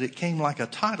such that it came like a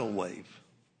tidal wave.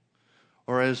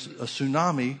 Or as a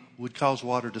tsunami would cause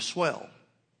water to swell.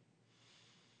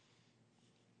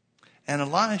 And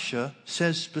Elisha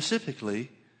says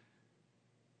specifically,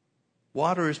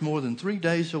 water is more than 3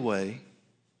 days away.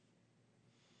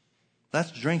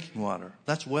 That's drinking water.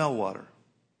 That's well water.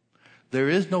 There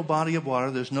is no body of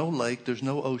water. There's no lake. There's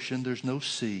no ocean. There's no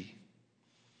sea.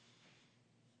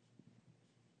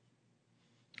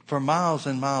 For miles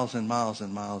and miles and miles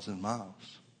and miles and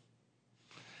miles.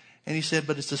 And he said,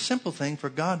 but it's a simple thing for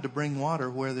God to bring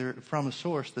water from a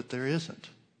source that there isn't.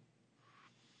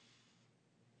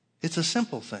 It's a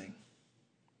simple thing.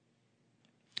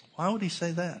 Why would he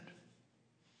say that?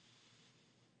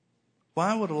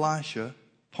 Why would Elisha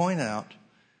point out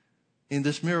in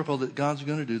this miracle that God's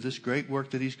going to do, this great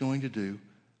work that he's going to do,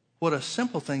 what a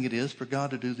simple thing it is for God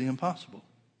to do the impossible?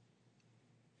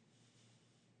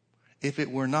 If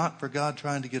it were not for God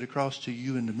trying to get across to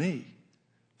you and to me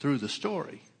through the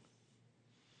story,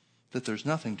 that there's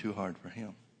nothing too hard for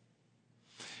him.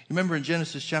 You remember in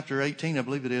Genesis chapter 18, I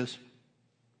believe it is,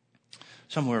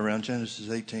 somewhere around Genesis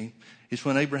 18, it's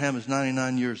when Abraham is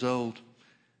 99 years old.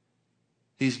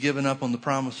 He's given up on the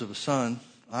promise of a son,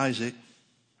 Isaac,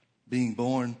 being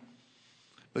born.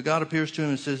 But God appears to him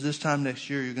and says, this time next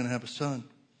year you're going to have a son.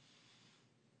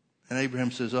 And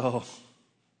Abraham says, oh,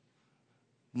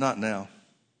 not now.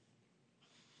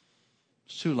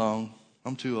 It's too long.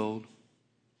 I'm too old.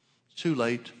 It's too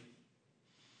late.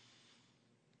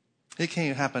 It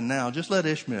can't happen now. Just let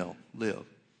Ishmael live.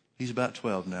 He's about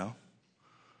 12 now.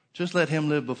 Just let him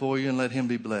live before you and let him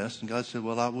be blessed. And God said,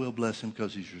 well, I will bless him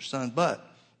because he's your son. But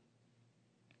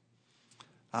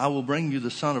I will bring you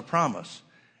the son of promise.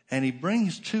 And he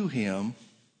brings to him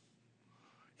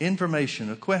information,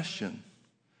 a question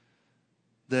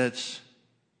that's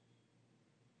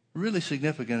really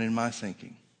significant in my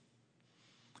thinking.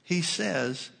 He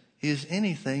says, is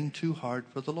anything too hard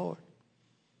for the Lord?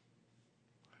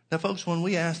 Now, folks, when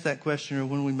we ask that question, or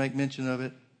when we make mention of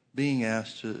it being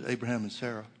asked to Abraham and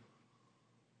Sarah,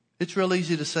 it's real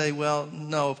easy to say, well,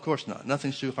 no, of course not.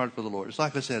 Nothing's too hard for the Lord. It's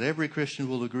like I said, every Christian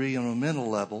will agree on a mental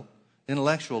level,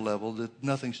 intellectual level, that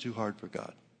nothing's too hard for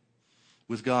God.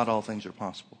 With God, all things are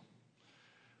possible.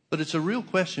 But it's a real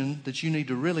question that you need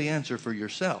to really answer for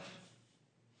yourself.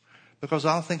 Because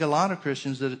I think a lot of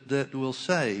Christians that will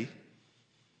say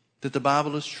that the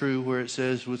Bible is true where it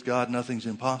says with God nothing's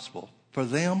impossible. For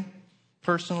them,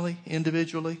 personally,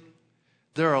 individually,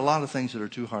 there are a lot of things that are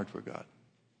too hard for God.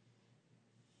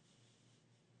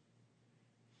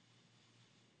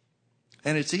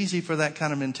 And it's easy for that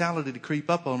kind of mentality to creep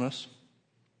up on us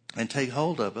and take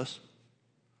hold of us.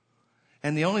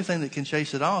 And the only thing that can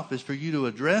chase it off is for you to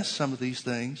address some of these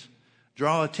things,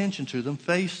 draw attention to them,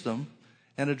 face them,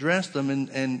 and address them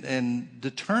and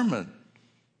determine,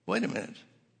 wait a minute,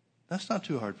 that's not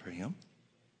too hard for him.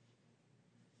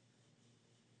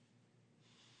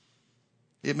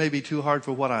 It may be too hard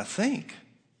for what I think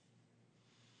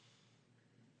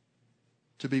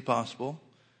to be possible,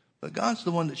 but God's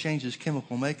the one that changes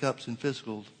chemical makeups and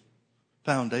physical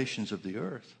foundations of the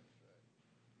earth.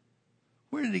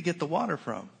 Where did he get the water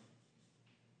from?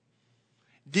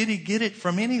 Did he get it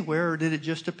from anywhere, or did it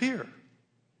just appear?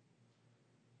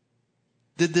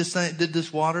 Did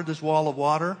this wall of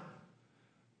water,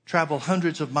 travel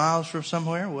hundreds of miles from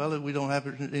somewhere? Well, we don't have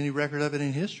any record of it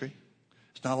in history.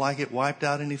 It's not like it wiped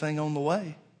out anything on the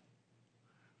way.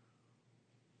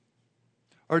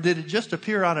 Or did it just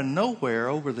appear out of nowhere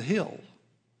over the hill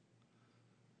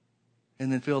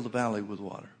and then fill the valley with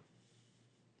water?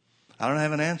 I don't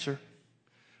have an answer.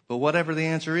 But whatever the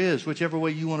answer is, whichever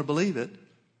way you want to believe it,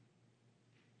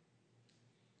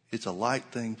 it's a light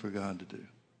thing for God to do.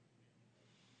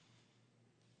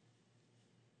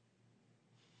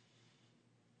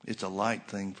 It's a light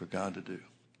thing for God to do.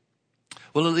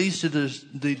 Well, it leads to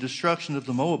the destruction of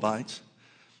the Moabites,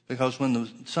 because when the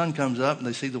sun comes up and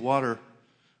they see the water,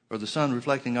 or the sun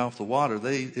reflecting off the water,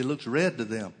 it looks red to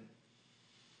them.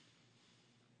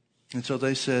 And so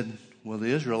they said, well,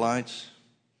 the Israelites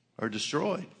are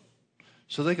destroyed.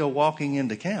 So they go walking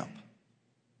into camp.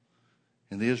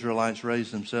 And the Israelites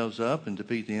raise themselves up and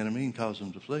defeat the enemy and cause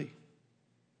them to flee.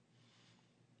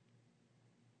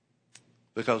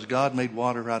 Because God made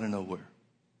water out of nowhere.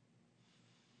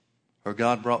 Or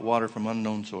God brought water from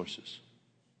unknown sources.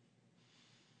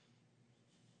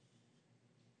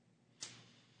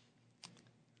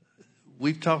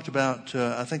 We've talked about,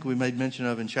 I think we made mention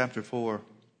of in chapter 4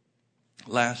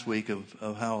 last week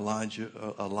of how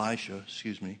Elisha,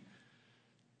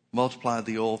 multiplied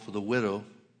the oil for the widow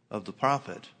of the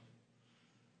prophet.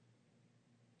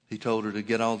 He told her to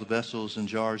get all the vessels and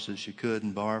jars that she could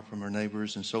and borrow from her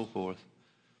neighbors and so forth.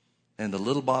 And the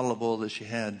little bottle of oil that she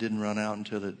had didn't run out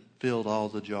until it filled all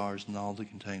the jars and all the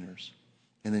containers.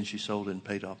 And then she sold it and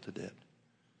paid off the debt.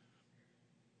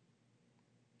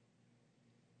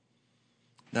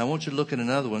 Now I want you to look at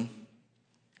another one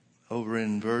over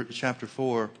in chapter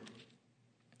 4,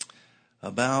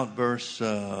 about verse...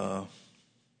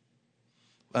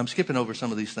 I'm skipping over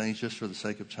some of these things just for the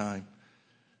sake of time.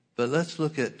 But let's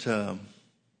look at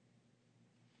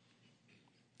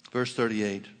verse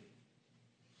 38.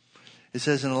 It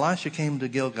says, and Elisha came to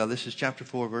Gilgal. This is chapter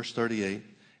 4, verse 38.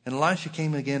 And Elisha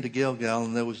came again to Gilgal,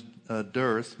 and there was a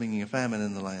dearth, meaning a famine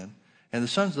in the land. And the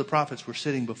sons of the prophets were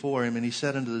sitting before him, and he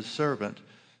said unto the servant,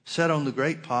 set on the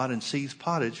great pot and seethe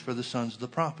pottage for the sons of the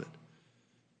prophet.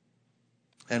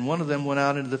 And one of them went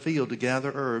out into the field to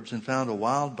gather herbs, and found a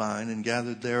wild vine, and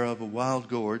gathered thereof a wild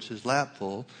gourd, his lap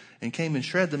full, and came and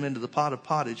shred them into the pot of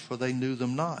pottage, for they knew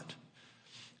them not.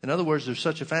 In other words, there's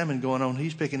such a famine going on,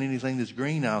 he's picking anything that's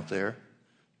green out there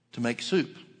to make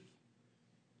soup.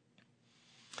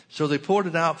 So they poured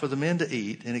it out for the men to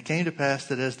eat, and it came to pass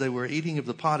that as they were eating of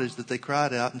the pottage, that they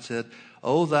cried out and said,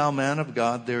 O thou man of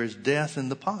God, there is death in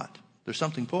the pot. There's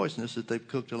something poisonous that they've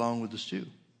cooked along with the stew.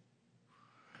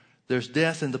 There's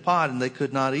death in the pot, and they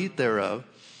could not eat thereof.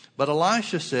 But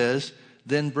Elisha says,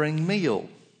 then bring meal.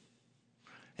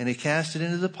 And he cast it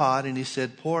into the pot, and he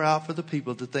said, pour out for the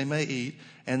people that they may eat.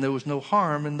 And there was no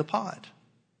harm in the pot.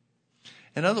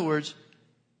 In other words,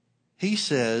 he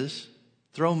says,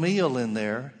 throw meal in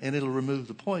there, and it'll remove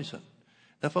the poison.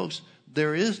 Now, folks,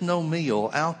 there is no meal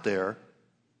out there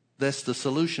that's the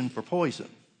solution for poison.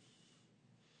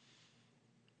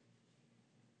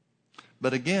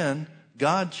 But again,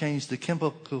 God changed the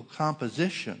chemical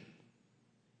composition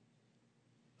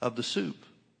of the soup.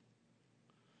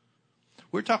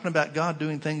 We're talking about God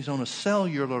doing things on a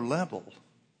cellular level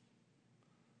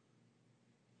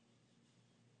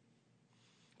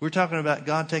We're talking about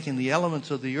God taking the elements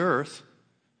of the earth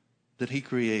that he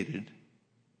created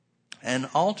and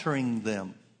altering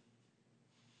them.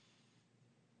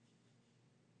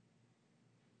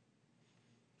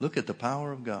 Look at the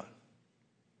power of God.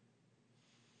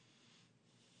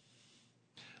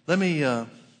 Let me, I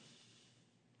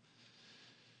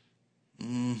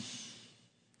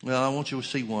want you to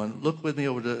see one. Look with me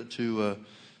over to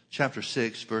chapter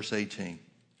 6, verse 18.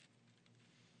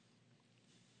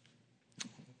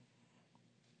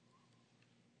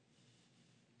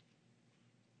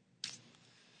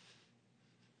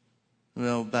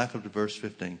 Well, back up to verse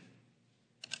 15.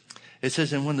 It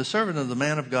says, "And when the servant of the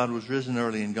man of God was risen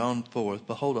early and gone forth,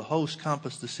 behold, a host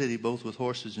compassed the city, both with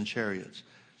horses and chariots.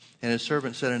 And his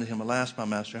servant said unto him, Alas, my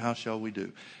master, how shall we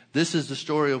do?" This is the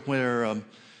story of where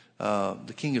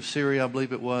the king of Syria, I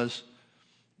believe it was,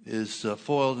 is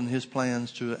foiled in his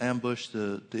plans to ambush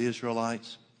the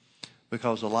Israelites,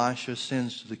 because Elisha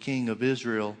sends to the king of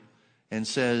Israel and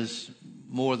says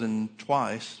more than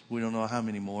twice, we don't know how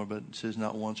many more, but it says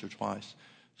not once or twice,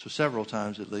 so several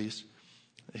times at least,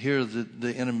 here are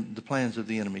the plans of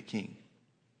the enemy king.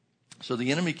 So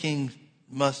the enemy king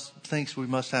thinks we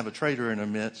must have a traitor in our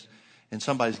midst, and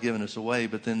somebody's giving us away.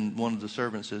 But then one of the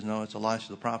servants says, "No, it's Elisha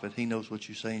the prophet. He knows what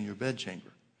you say in your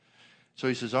bedchamber." So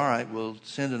he says, "All right, we'll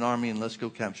send an army and let's go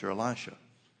capture Elisha."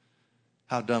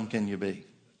 How dumb can you be?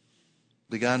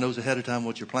 The guy knows ahead of time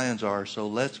what your plans are, so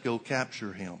let's go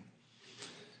capture him.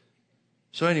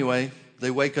 So anyway,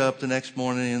 they wake up the next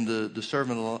morning, and the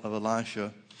servant of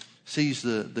Elisha sees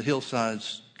the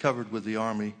hillsides covered with the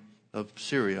army of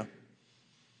Syria.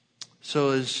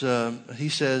 So as he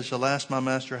says, "Alas, my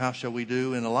master, how shall we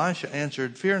do?" And Elisha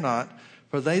answered, "Fear not,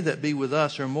 for they that be with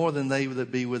us are more than they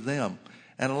that be with them."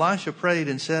 And Elisha prayed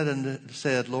and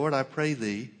said, "Lord, I pray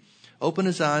thee, open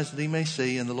his eyes that he may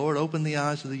see." And the Lord opened the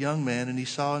eyes of the young man, and he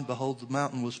saw, and behold, the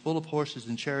mountain was full of horses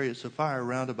and chariots of fire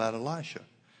round about Elisha.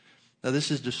 Now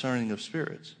this is discerning of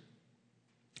spirits.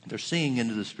 They're seeing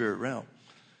into the spirit realm.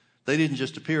 They didn't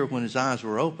just appear when his eyes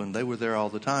were open. They were there all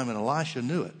the time, and Elisha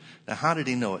knew it. Now, how did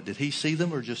he know it? Did he see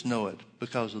them or just know it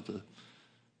because of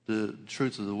the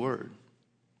truth of the word?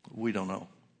 We don't know.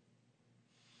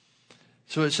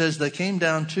 So it says they came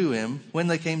down to him. When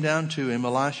they came down to him,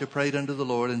 Elisha prayed unto the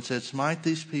Lord and said, "Smite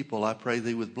these people, I pray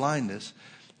thee, with blindness."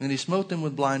 And he smote them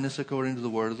with blindness according to the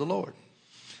word of the Lord.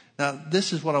 Now,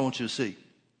 this is what I want you to see,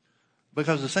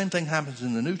 because the same thing happens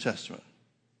in the New Testament.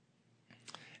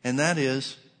 And that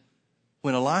is,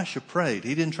 when Elisha prayed,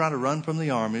 he didn't try to run from the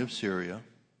army of Syria.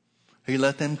 He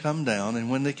let them come down. And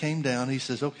when they came down, he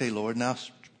says, "Okay, Lord, now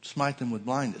smite them with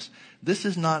blindness." This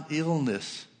is not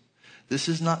illness. This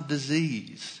is not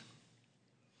disease.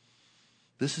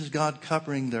 This is God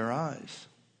covering their eyes.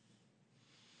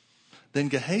 Then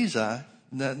Gehazi,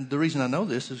 the reason I know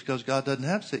this is because God doesn't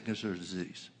have sickness or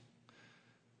disease.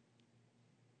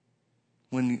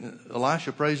 When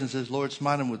Elisha prays and says, "Lord,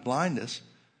 smite them with blindness,"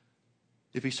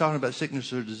 if he's talking about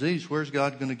sickness or disease, where's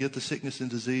God going to get the sickness and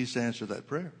disease to answer that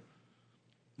prayer?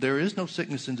 There is no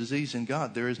sickness and disease in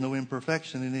God. There is no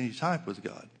imperfection in any type with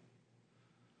God.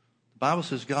 The Bible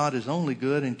says God is only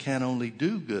good and can only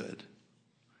do good,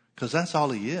 because that's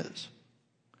all he is.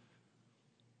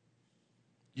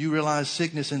 You realize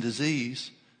sickness and disease,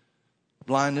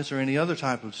 blindness or any other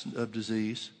type of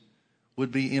disease,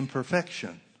 would be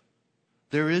imperfection.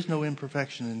 There is no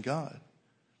imperfection in God.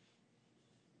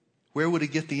 Where would he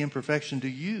get the imperfection to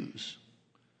use?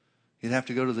 He'd have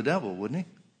to go to the devil, wouldn't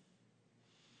he?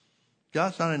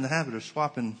 God's not in the habit of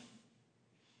swapping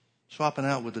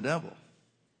out with the devil.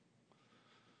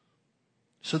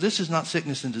 So this is not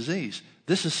sickness and disease.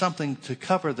 This is something to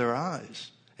cover their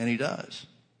eyes, and he does.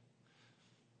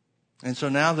 And so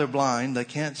now they're blind, they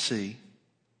can't see.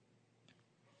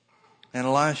 And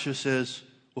Elisha says,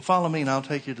 "Well, follow me and I'll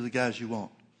take you to the guys you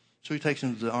want." So he takes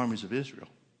them to the armies of Israel.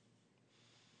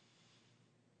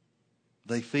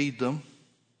 They feed them.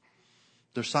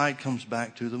 Their sight comes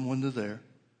back to them when they're there.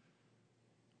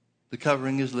 The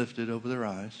covering is lifted over their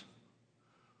eyes.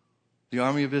 The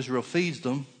army of Israel feeds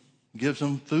them, gives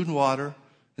them food and water,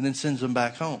 and then sends them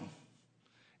back home.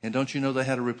 And don't you know they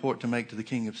had a report to make to the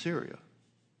king of Syria?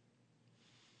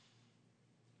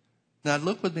 Now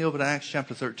look with me over to Acts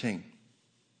chapter 13.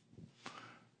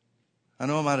 I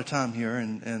know I'm out of time here,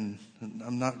 and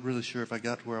I'm not really sure if I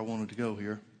got to where I wanted to go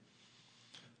here.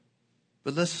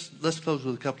 But let's close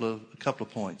with a couple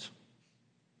of points.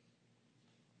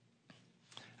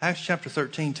 Acts chapter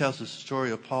 13 tells us the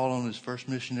story of Paul on his first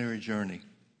missionary journey.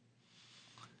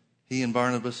 He and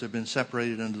Barnabas have been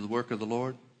separated unto the work of the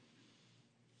Lord.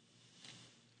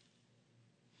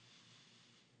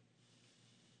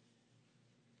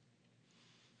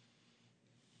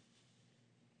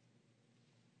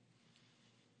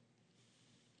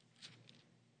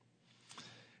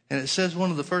 And it says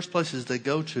one of the first places they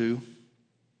go to,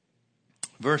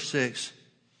 verse 6,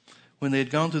 when they had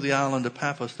gone through the island of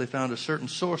Paphos, they found a certain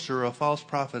sorcerer, a false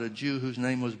prophet, a Jew whose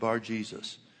name was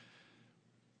Bar-Jesus,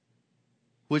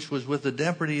 which was with the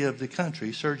deputy of the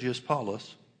country, Sergius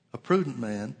Paulus, a prudent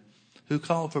man, who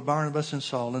called for Barnabas and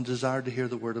Saul and desired to hear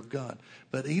the word of God.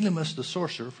 But Elymas the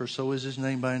sorcerer, for so is his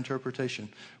name by interpretation,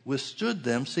 withstood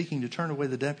them, seeking to turn away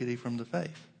the deputy from the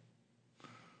faith.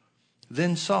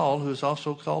 Then Saul, who is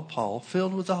also called Paul,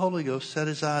 filled with the Holy Ghost, set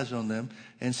his eyes on them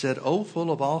and said, O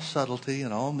full of all subtlety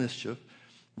and all mischief,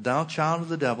 thou child of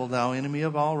the devil, thou enemy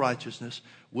of all righteousness,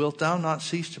 wilt thou not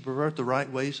cease to pervert the right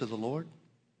ways of the Lord?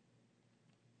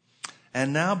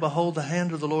 And now behold, the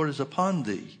hand of the Lord is upon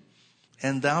thee,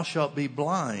 and thou shalt be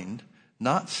blind,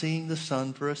 not seeing the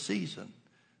sun for a season.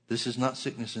 This is not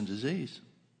sickness and disease.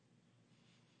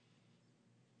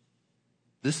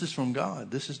 This is from God.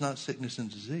 This is not sickness and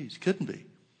disease. Couldn't be,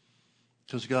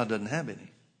 because God doesn't have any.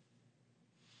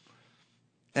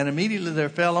 And immediately there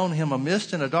fell on him a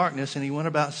mist and a darkness, and he went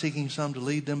about seeking some to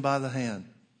lead them by the hand.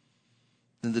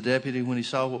 Then the deputy, when he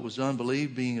saw what was done,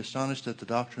 believed, being astonished at the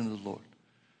doctrine of the Lord.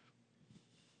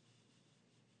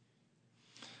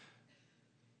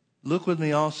 Look with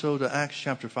me also to Acts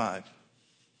chapter 5.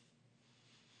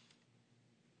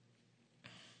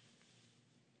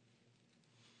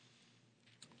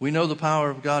 We know the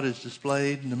power of God is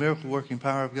displayed, and the miracle-working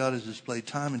power of God is displayed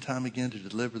time and time again to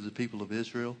deliver the people of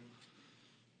Israel.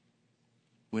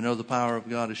 We know the power of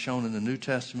God is shown in the New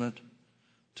Testament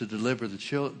to deliver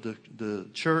the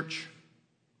church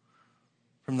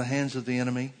from the hands of the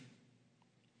enemy.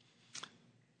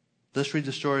 Let's read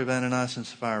the story of Ananias and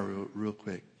Sapphira real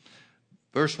quick.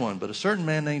 Verse 1, but a certain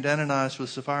man named Ananias with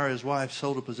Sapphira his wife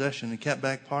sold a possession and kept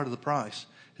back part of the price,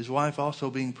 his wife also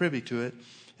being privy to it,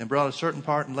 and brought a certain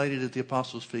part and laid it at the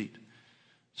apostles' feet.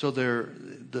 So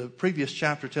the previous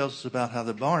chapter tells us about how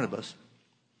the Barnabas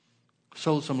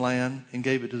sold some land and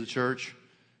gave it to the church,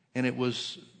 and it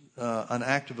was an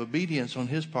act of obedience on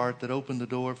his part that opened the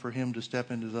door for him to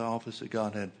step into the office that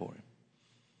God had for him.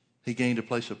 He gained a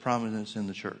place of prominence in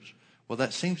the church. Well,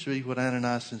 that seems to be what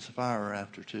Ananias and Sapphira are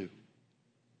after too.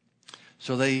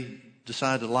 So they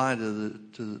decide to lie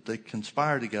they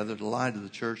conspire together to lie to the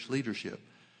church leadership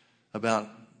about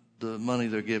the money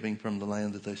they're giving from the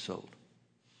land that they sold.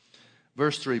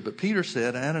 Verse 3, but Peter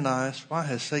said, Ananias, why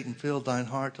has Satan filled thine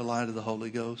heart to lie to the Holy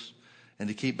Ghost and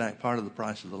to keep back part of the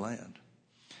price of the land?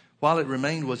 While it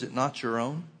remained, was it not your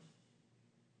own?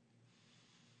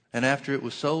 And after it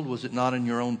was sold, was it not in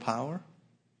your own power?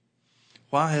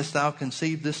 Why hast thou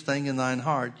conceived this thing in thine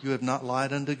heart? You have not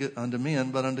lied unto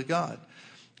men, but unto God.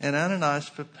 And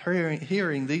Ananias,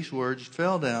 hearing these words,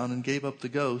 fell down and gave up the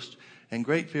ghost, and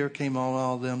great fear came on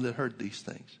all them that heard these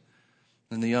things.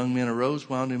 And the young men arose,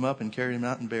 wound him up, and carried him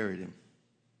out and buried him.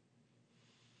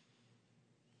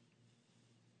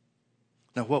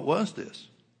 Now, what was this?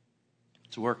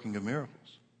 It's a working of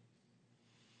miracles.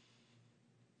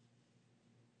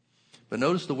 But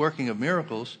notice the working of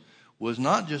miracles was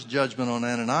not just judgment on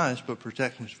Ananias, but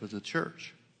protection for the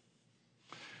church.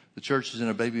 The church is in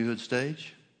a babyhood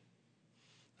stage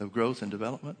of growth and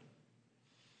development.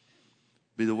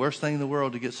 Be the worst thing in the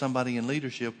world to get somebody in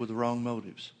leadership with the wrong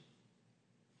motives.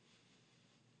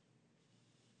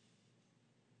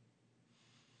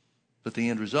 But the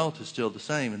end result is still the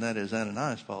same, and that is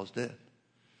Ananias falls dead.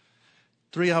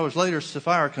 3 hours later,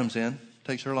 Sapphira comes in.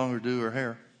 Takes her longer to do her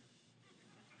hair.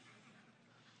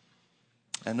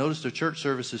 And notice the church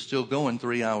service is still going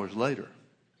 3 hours later.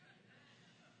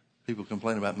 People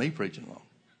complain about me preaching long.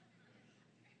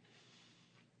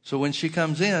 So when she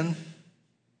comes in,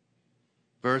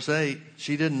 verse 8,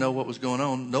 she didn't know what was going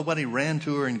on. Nobody ran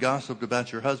to her and gossiped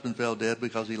about your husband fell dead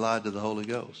because he lied to the Holy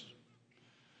Ghost.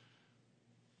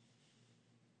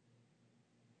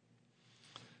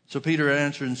 So Peter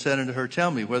answered and said unto her,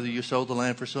 tell me whether you sold the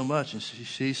land for so much. And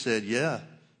she said, yeah,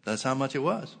 that's how much it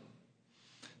was.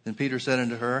 Then Peter said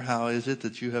unto her, how is it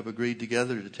that you have agreed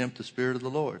together to tempt the Spirit of the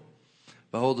Lord?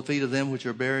 Behold, the feet of them which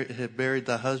have buried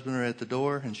thy husband are at the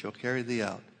door, and shall carry thee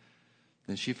out.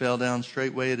 Then she fell down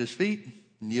straightway at his feet,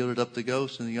 and yielded up the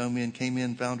ghost, and the young men came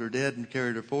in, found her dead, and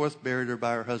carried her forth, buried her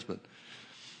by her husband.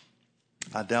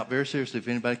 I doubt very seriously if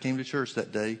anybody came to church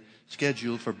that day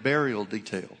scheduled for burial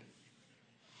detail.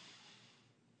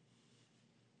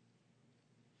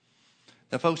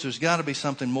 Now, folks, there's got to be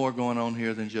something more going on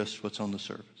here than just what's on the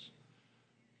surface.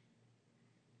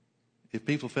 If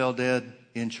people fell dead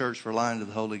in church for lying to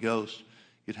the Holy Ghost,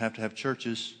 you'd have to have church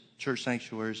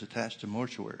sanctuaries attached to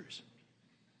mortuaries.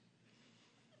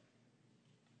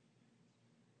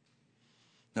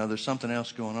 Now, there's something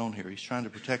else going on here. He's trying to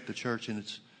protect the church in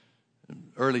its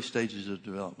early stages of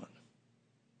development.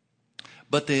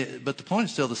 But the point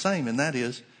is still the same, and that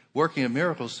is working of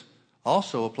miracles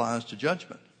also applies to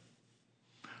judgment.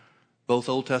 Both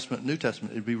Old Testament and New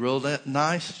Testament. It'd be real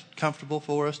nice, comfortable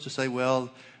for us to say, well,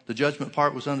 the judgment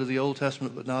part was under the Old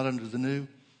Testament but not under the New.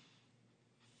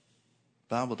 The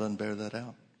Bible doesn't bear that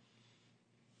out.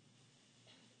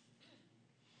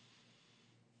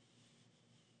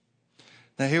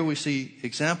 Now here we see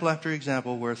example after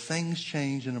example where things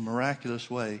change in a miraculous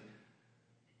way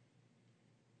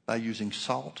by using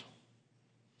salt,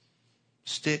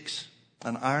 sticks.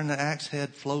 An iron axe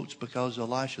head floats because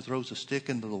Elisha throws a stick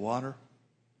into the water,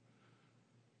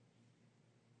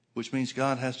 which means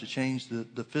God has to change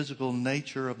the physical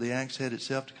nature of the axe head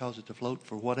itself to cause it to float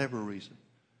for whatever reason.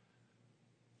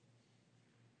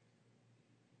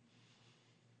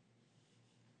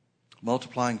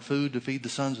 Multiplying food to feed the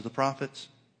sons of the prophets,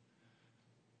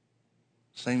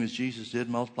 same as Jesus did,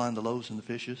 multiplying the loaves and the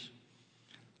fishes.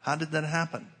 How did that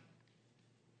happen?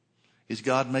 Is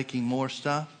God making more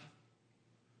stuff?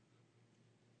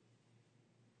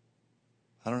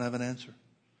 I don't have an answer,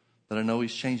 but I know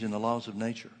He's changing the laws of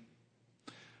nature.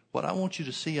 What I want you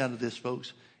to see out of this,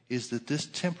 folks, is that this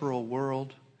temporal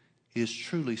world is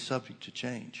truly subject to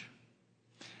change.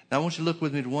 Now, I want you to look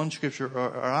with me to one scripture,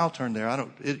 or I'll turn there.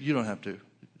 You don't have to.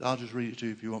 I'll just read it to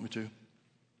you if you want me to.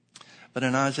 But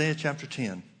in Isaiah chapter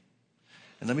 10,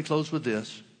 and let me close with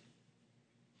this.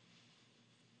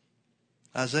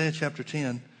 Isaiah chapter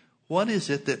 10, what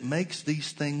is it that makes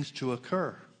these things to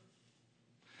occur?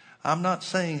 I'm not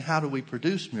saying how do we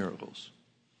produce miracles.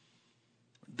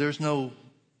 There's no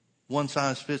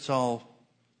one-size-fits-all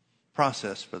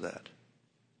process for that.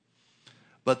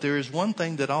 But there is one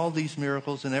thing that all these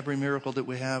miracles and every miracle that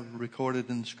we have recorded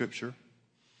in Scripture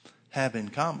have in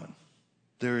common.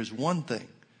 There is one thing.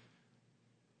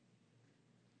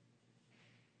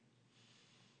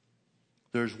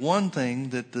 There's one thing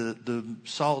that the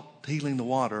salt healing the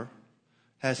water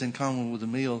has in common with the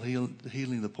meal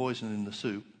healing the poison in the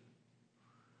soup,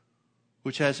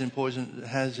 which has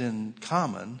in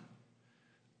common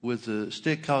with the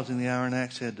stick causing the iron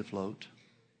axe head to float,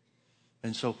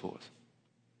 and so forth.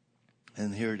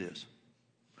 And here it is.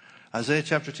 Isaiah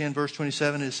chapter 10, verse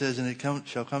 27, it says, "And it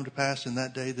shall come to pass in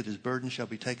that day that his burden shall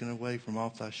be taken away from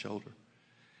off thy shoulder,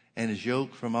 and his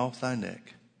yoke from off thy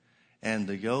neck. And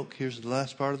the yoke," here's the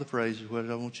last part of the phrase, is what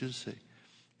I want you to see.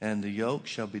 "And the yoke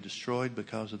shall be destroyed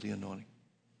because of the anointing."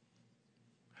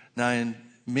 Now, in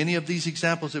many of these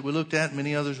examples that we looked at,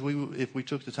 many others, if we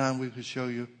took the time, we could show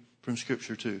you from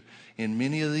Scripture too. In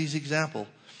many of these examples,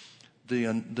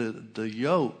 the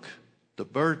yoke, the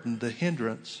burden, the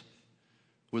hindrance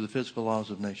were the physical laws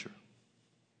of nature.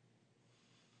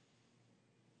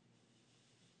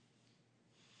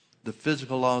 The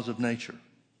physical laws of nature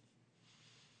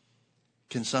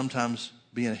can sometimes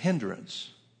be a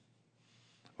hindrance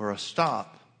or a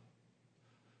stop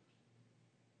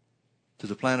to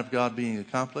the plan of God being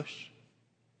accomplished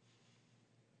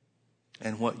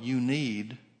and what you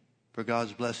need for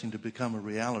God's blessing to become a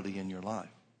reality in your life.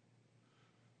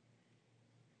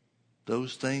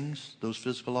 Those things, those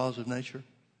physical laws of nature,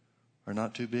 are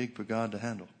not too big for God to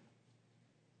handle.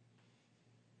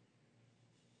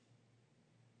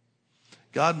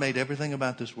 God made everything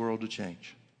about this world to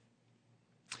change.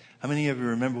 How many of you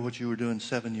remember what you were doing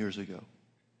 7 years ago?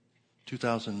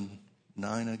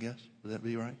 2009, I guess. Would that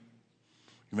be right?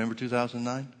 Remember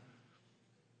 2009?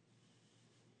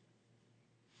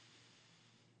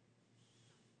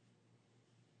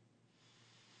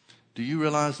 Do you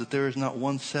realize that there is not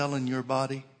one cell in your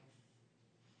body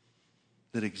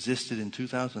that existed in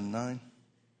 2009?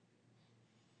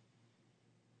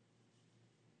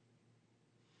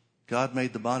 God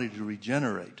made the body to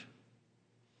regenerate.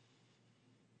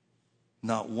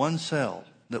 Not one cell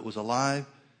that was alive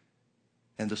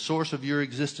and the source of your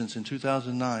existence in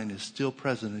 2009 is still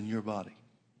present in your body.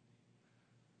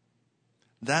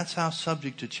 That's how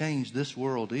subject to change this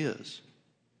world is.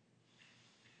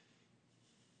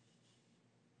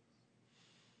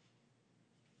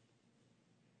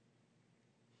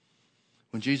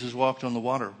 When Jesus walked on the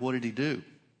water, what did he do?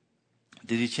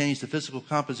 Did he change the physical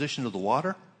composition of the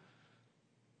water?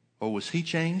 Or was he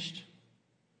changed?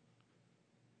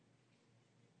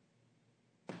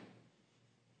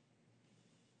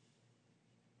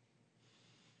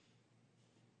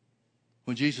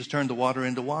 When Jesus turned the water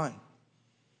into wine,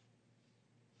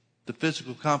 the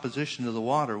physical composition of the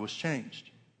water was changed.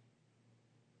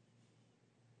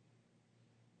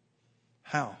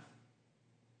 How?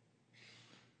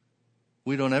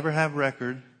 We don't ever have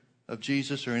record of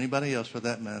Jesus or anybody else for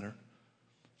that matter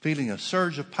feeling a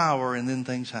surge of power and then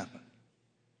things happen.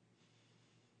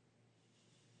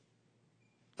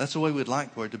 That's the way we'd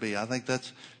like for it to be. I think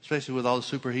that's, especially with all the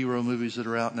superhero movies that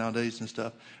are out nowadays and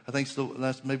stuff, I think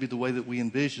that's maybe the way that we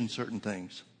envision certain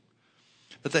things.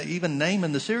 But that even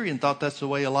Naaman the Syrian thought that's the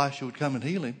way Elisha would come and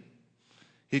heal him.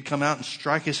 He'd come out and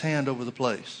strike his hand over the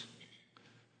place.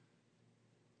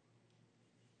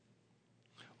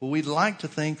 Well, we'd like to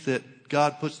think that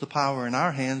God puts the power in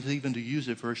our hands even to use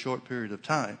it for a short period of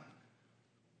time.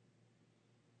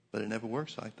 But it never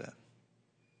works like that.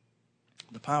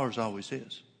 The power is always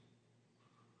His.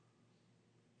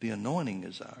 The anointing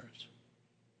is ours.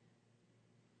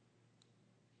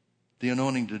 The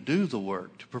anointing to do the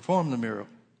work, to perform the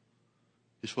miracle,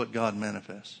 is what God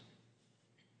manifests.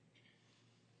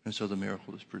 And so the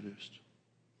miracle is produced.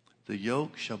 The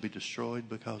yoke shall be destroyed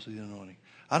because of the anointing.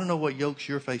 I don't know what yokes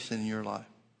you're facing in your life.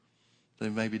 They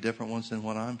may be different ones than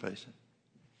what I'm facing.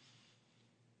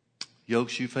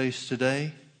 Yokes you face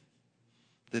today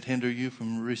that hinder you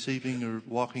from receiving or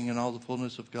walking in all the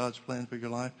fullness of God's plan for your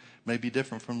life may be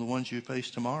different from the ones you face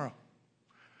tomorrow.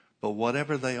 But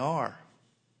whatever they are,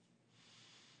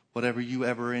 whatever you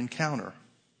ever encounter,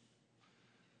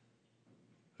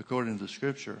 according to the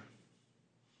Scripture,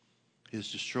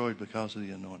 is destroyed because of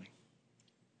the anointing.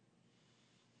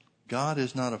 God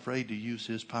is not afraid to use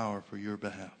His power for your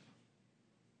behalf.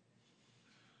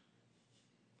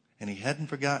 And He hadn't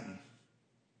forgotten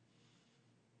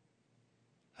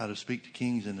how to speak to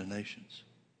kings and the nations.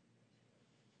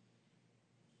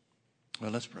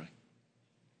 Well, let's pray.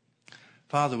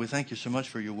 Father, we thank You so much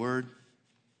for Your word.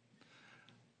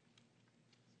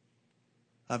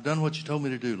 I've done what You told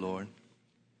me to do, Lord.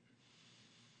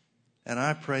 And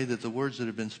I pray that the words that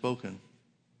have been spoken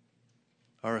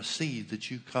are a seed that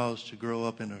You cause to grow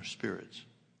up in our spirits.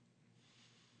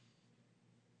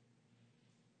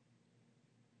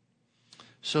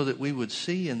 So that we would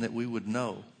see and that we would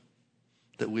know,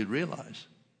 that we'd realize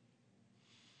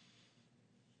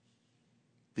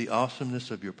the awesomeness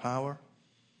of Your power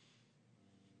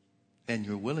and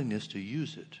Your willingness to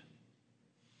use it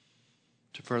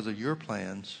to further Your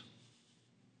plans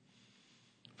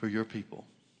for Your people.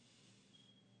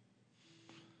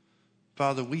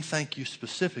 Father, we thank You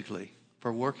specifically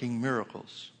for working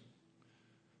miracles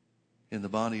in the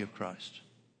body of Christ.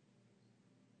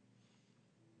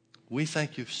 We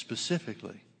thank You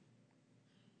specifically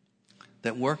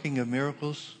that working of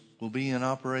miracles will be in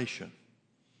operation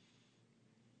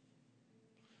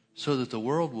so that the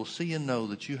world will see and know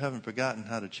that You haven't forgotten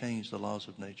how to change the laws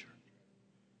of nature.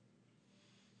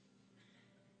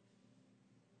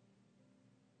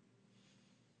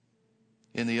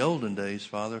 In the olden days,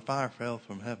 Father, fire fell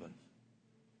from heaven.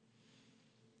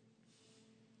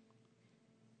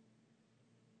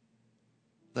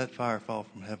 Let fire fall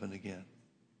from heaven again.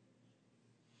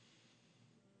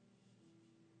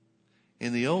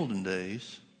 In the olden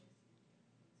days,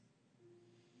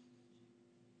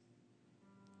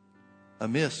 a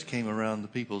mist came around the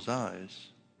people's eyes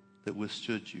that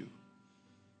withstood You.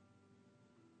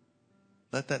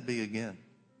 Let that be again.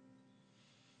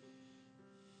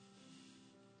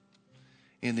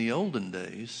 In the olden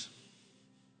days,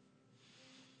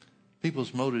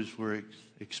 people's motives were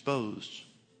exposed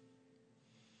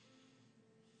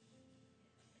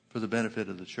for the benefit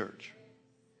of the church.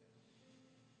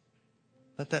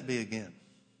 Let that be again.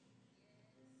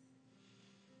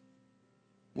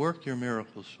 Work Your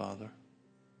miracles, Father.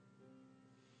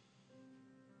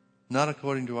 Not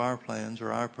according to our plans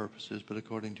or our purposes, but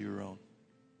according to Your own.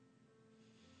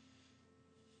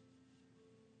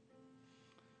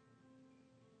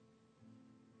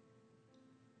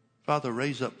 Father,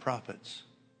 raise up prophets,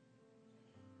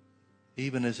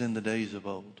 even as in the days of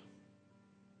old.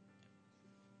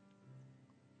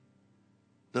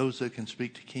 Those that can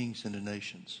speak to kings and to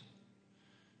nations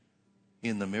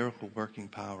in the miracle-working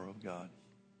power of God.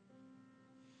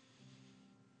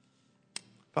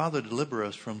 Father, deliver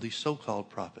us from these so-called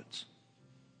prophets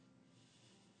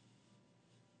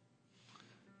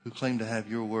who claim to have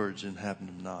Your words and have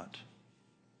them not.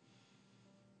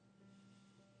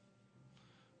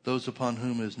 Those upon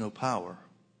whom is no power.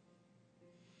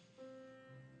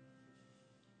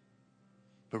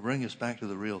 But bring us back to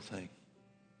the real thing.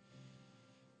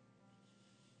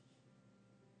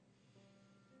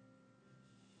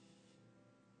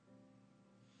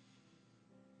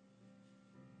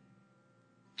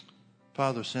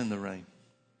 Father, send the rain.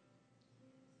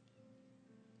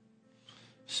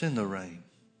 Send the rain,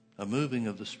 a moving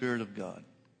of the Spirit of God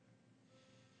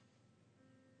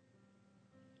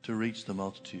to reach the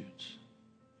multitudes,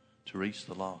 to reach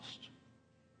the lost.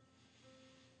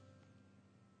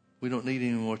 We don't need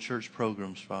any more church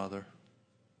programs, Father.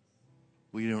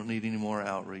 We don't need any more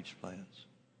outreach plans.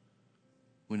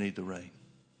 We need the rain.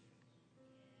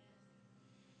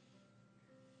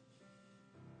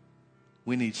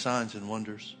 We need signs and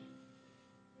wonders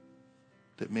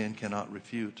that men cannot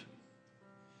refute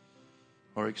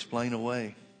or explain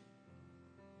away.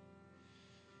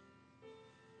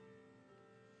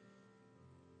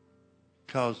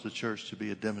 Cause the church to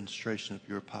be a demonstration of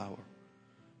your power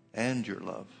and your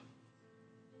love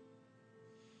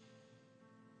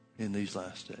in these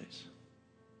last days.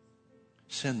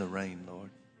 Send the rain, Lord.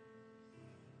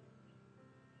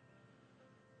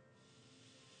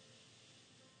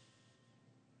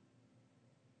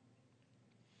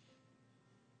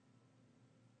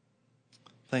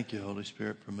 Thank you, Holy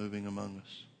Spirit, for moving among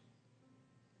us.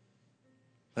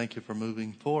 Thank you for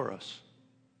moving for us.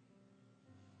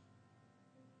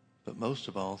 But most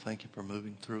of all, thank you for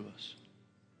moving through us.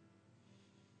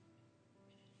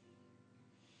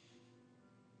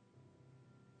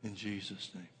 In Jesus'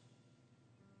 name.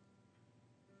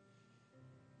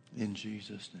 In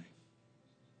Jesus' name.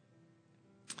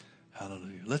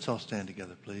 Hallelujah. Let's all stand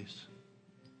together, please.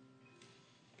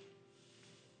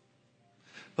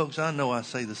 Folks, I know I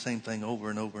say the same thing over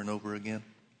and over and over again.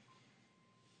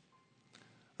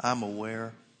 I'm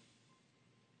aware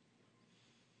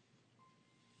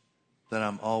that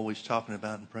I'm always talking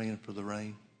about and praying for the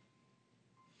rain.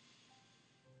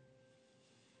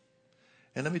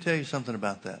 And let me tell you something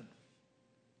about that.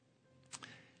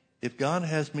 If God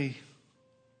has me,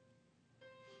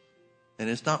 and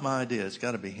it's not my idea, it's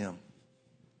got to be Him.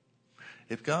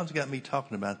 If God's got me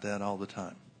talking about that all the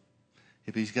time,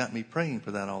 if He's got me praying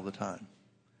for that all the time,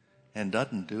 and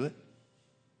doesn't do it,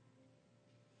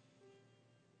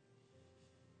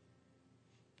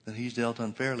 then He's dealt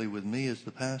unfairly with me as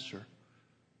the pastor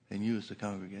and you as the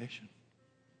congregation.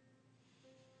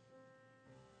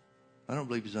 I don't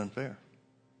believe He's unfair.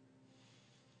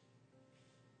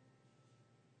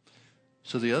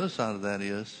 So the other side of that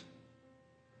is,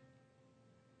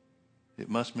 it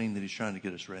must mean that He's trying to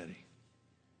get us ready.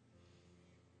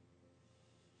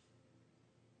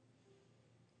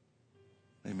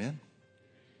 Amen?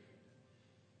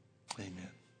 Amen.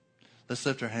 Let's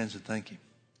lift our hands and thank Him.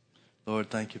 Lord,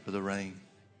 thank you for the rain.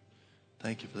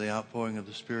 Thank you for the outpouring of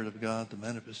the Spirit of God, the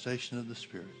manifestation of the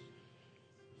Spirit.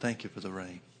 Thank you for the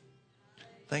rain.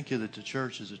 Thank you that the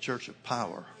church is a church of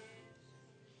power.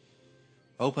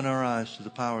 Open our eyes to the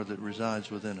power that resides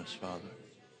within us, Father.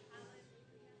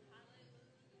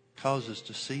 Cause us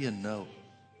to see and know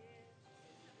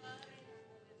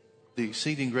the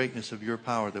exceeding greatness of your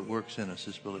power that works in us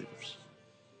as believers.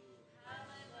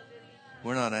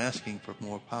 We're not asking for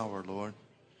more power, Lord.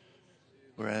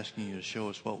 We're asking you to show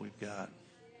us what we've got.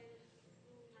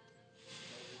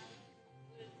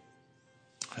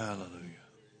 Hallelujah.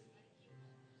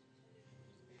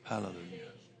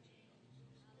 Hallelujah.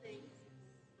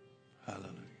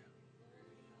 Hallelujah.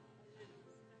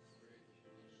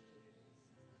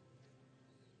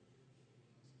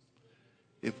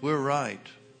 If we're right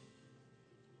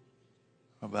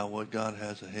about what God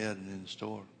has ahead and in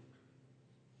store,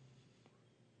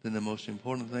 then the most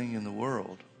important thing in the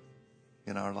world,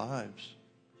 in our lives,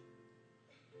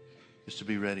 is to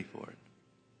be ready for it.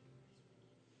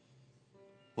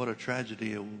 What a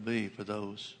tragedy it will be for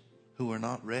those who are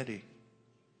not ready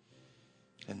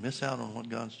and miss out on what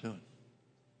God's doing.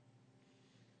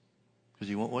 Because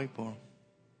He won't wait for them.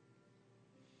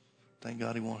 Thank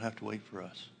God He won't have to wait for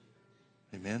us.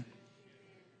 Amen?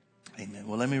 Amen.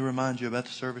 Well, let me remind you about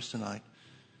the service tonight.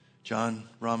 John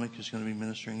Romick is going to be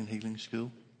ministering in Healing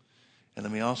School. And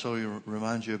let me also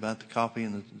remind you about the coffee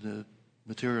and the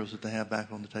materials that they have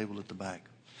back on the table at the back.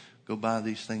 Go buy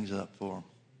these things up for them.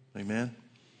 Amen?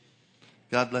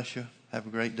 God bless you. Have a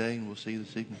great day, and we'll see you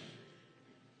this evening.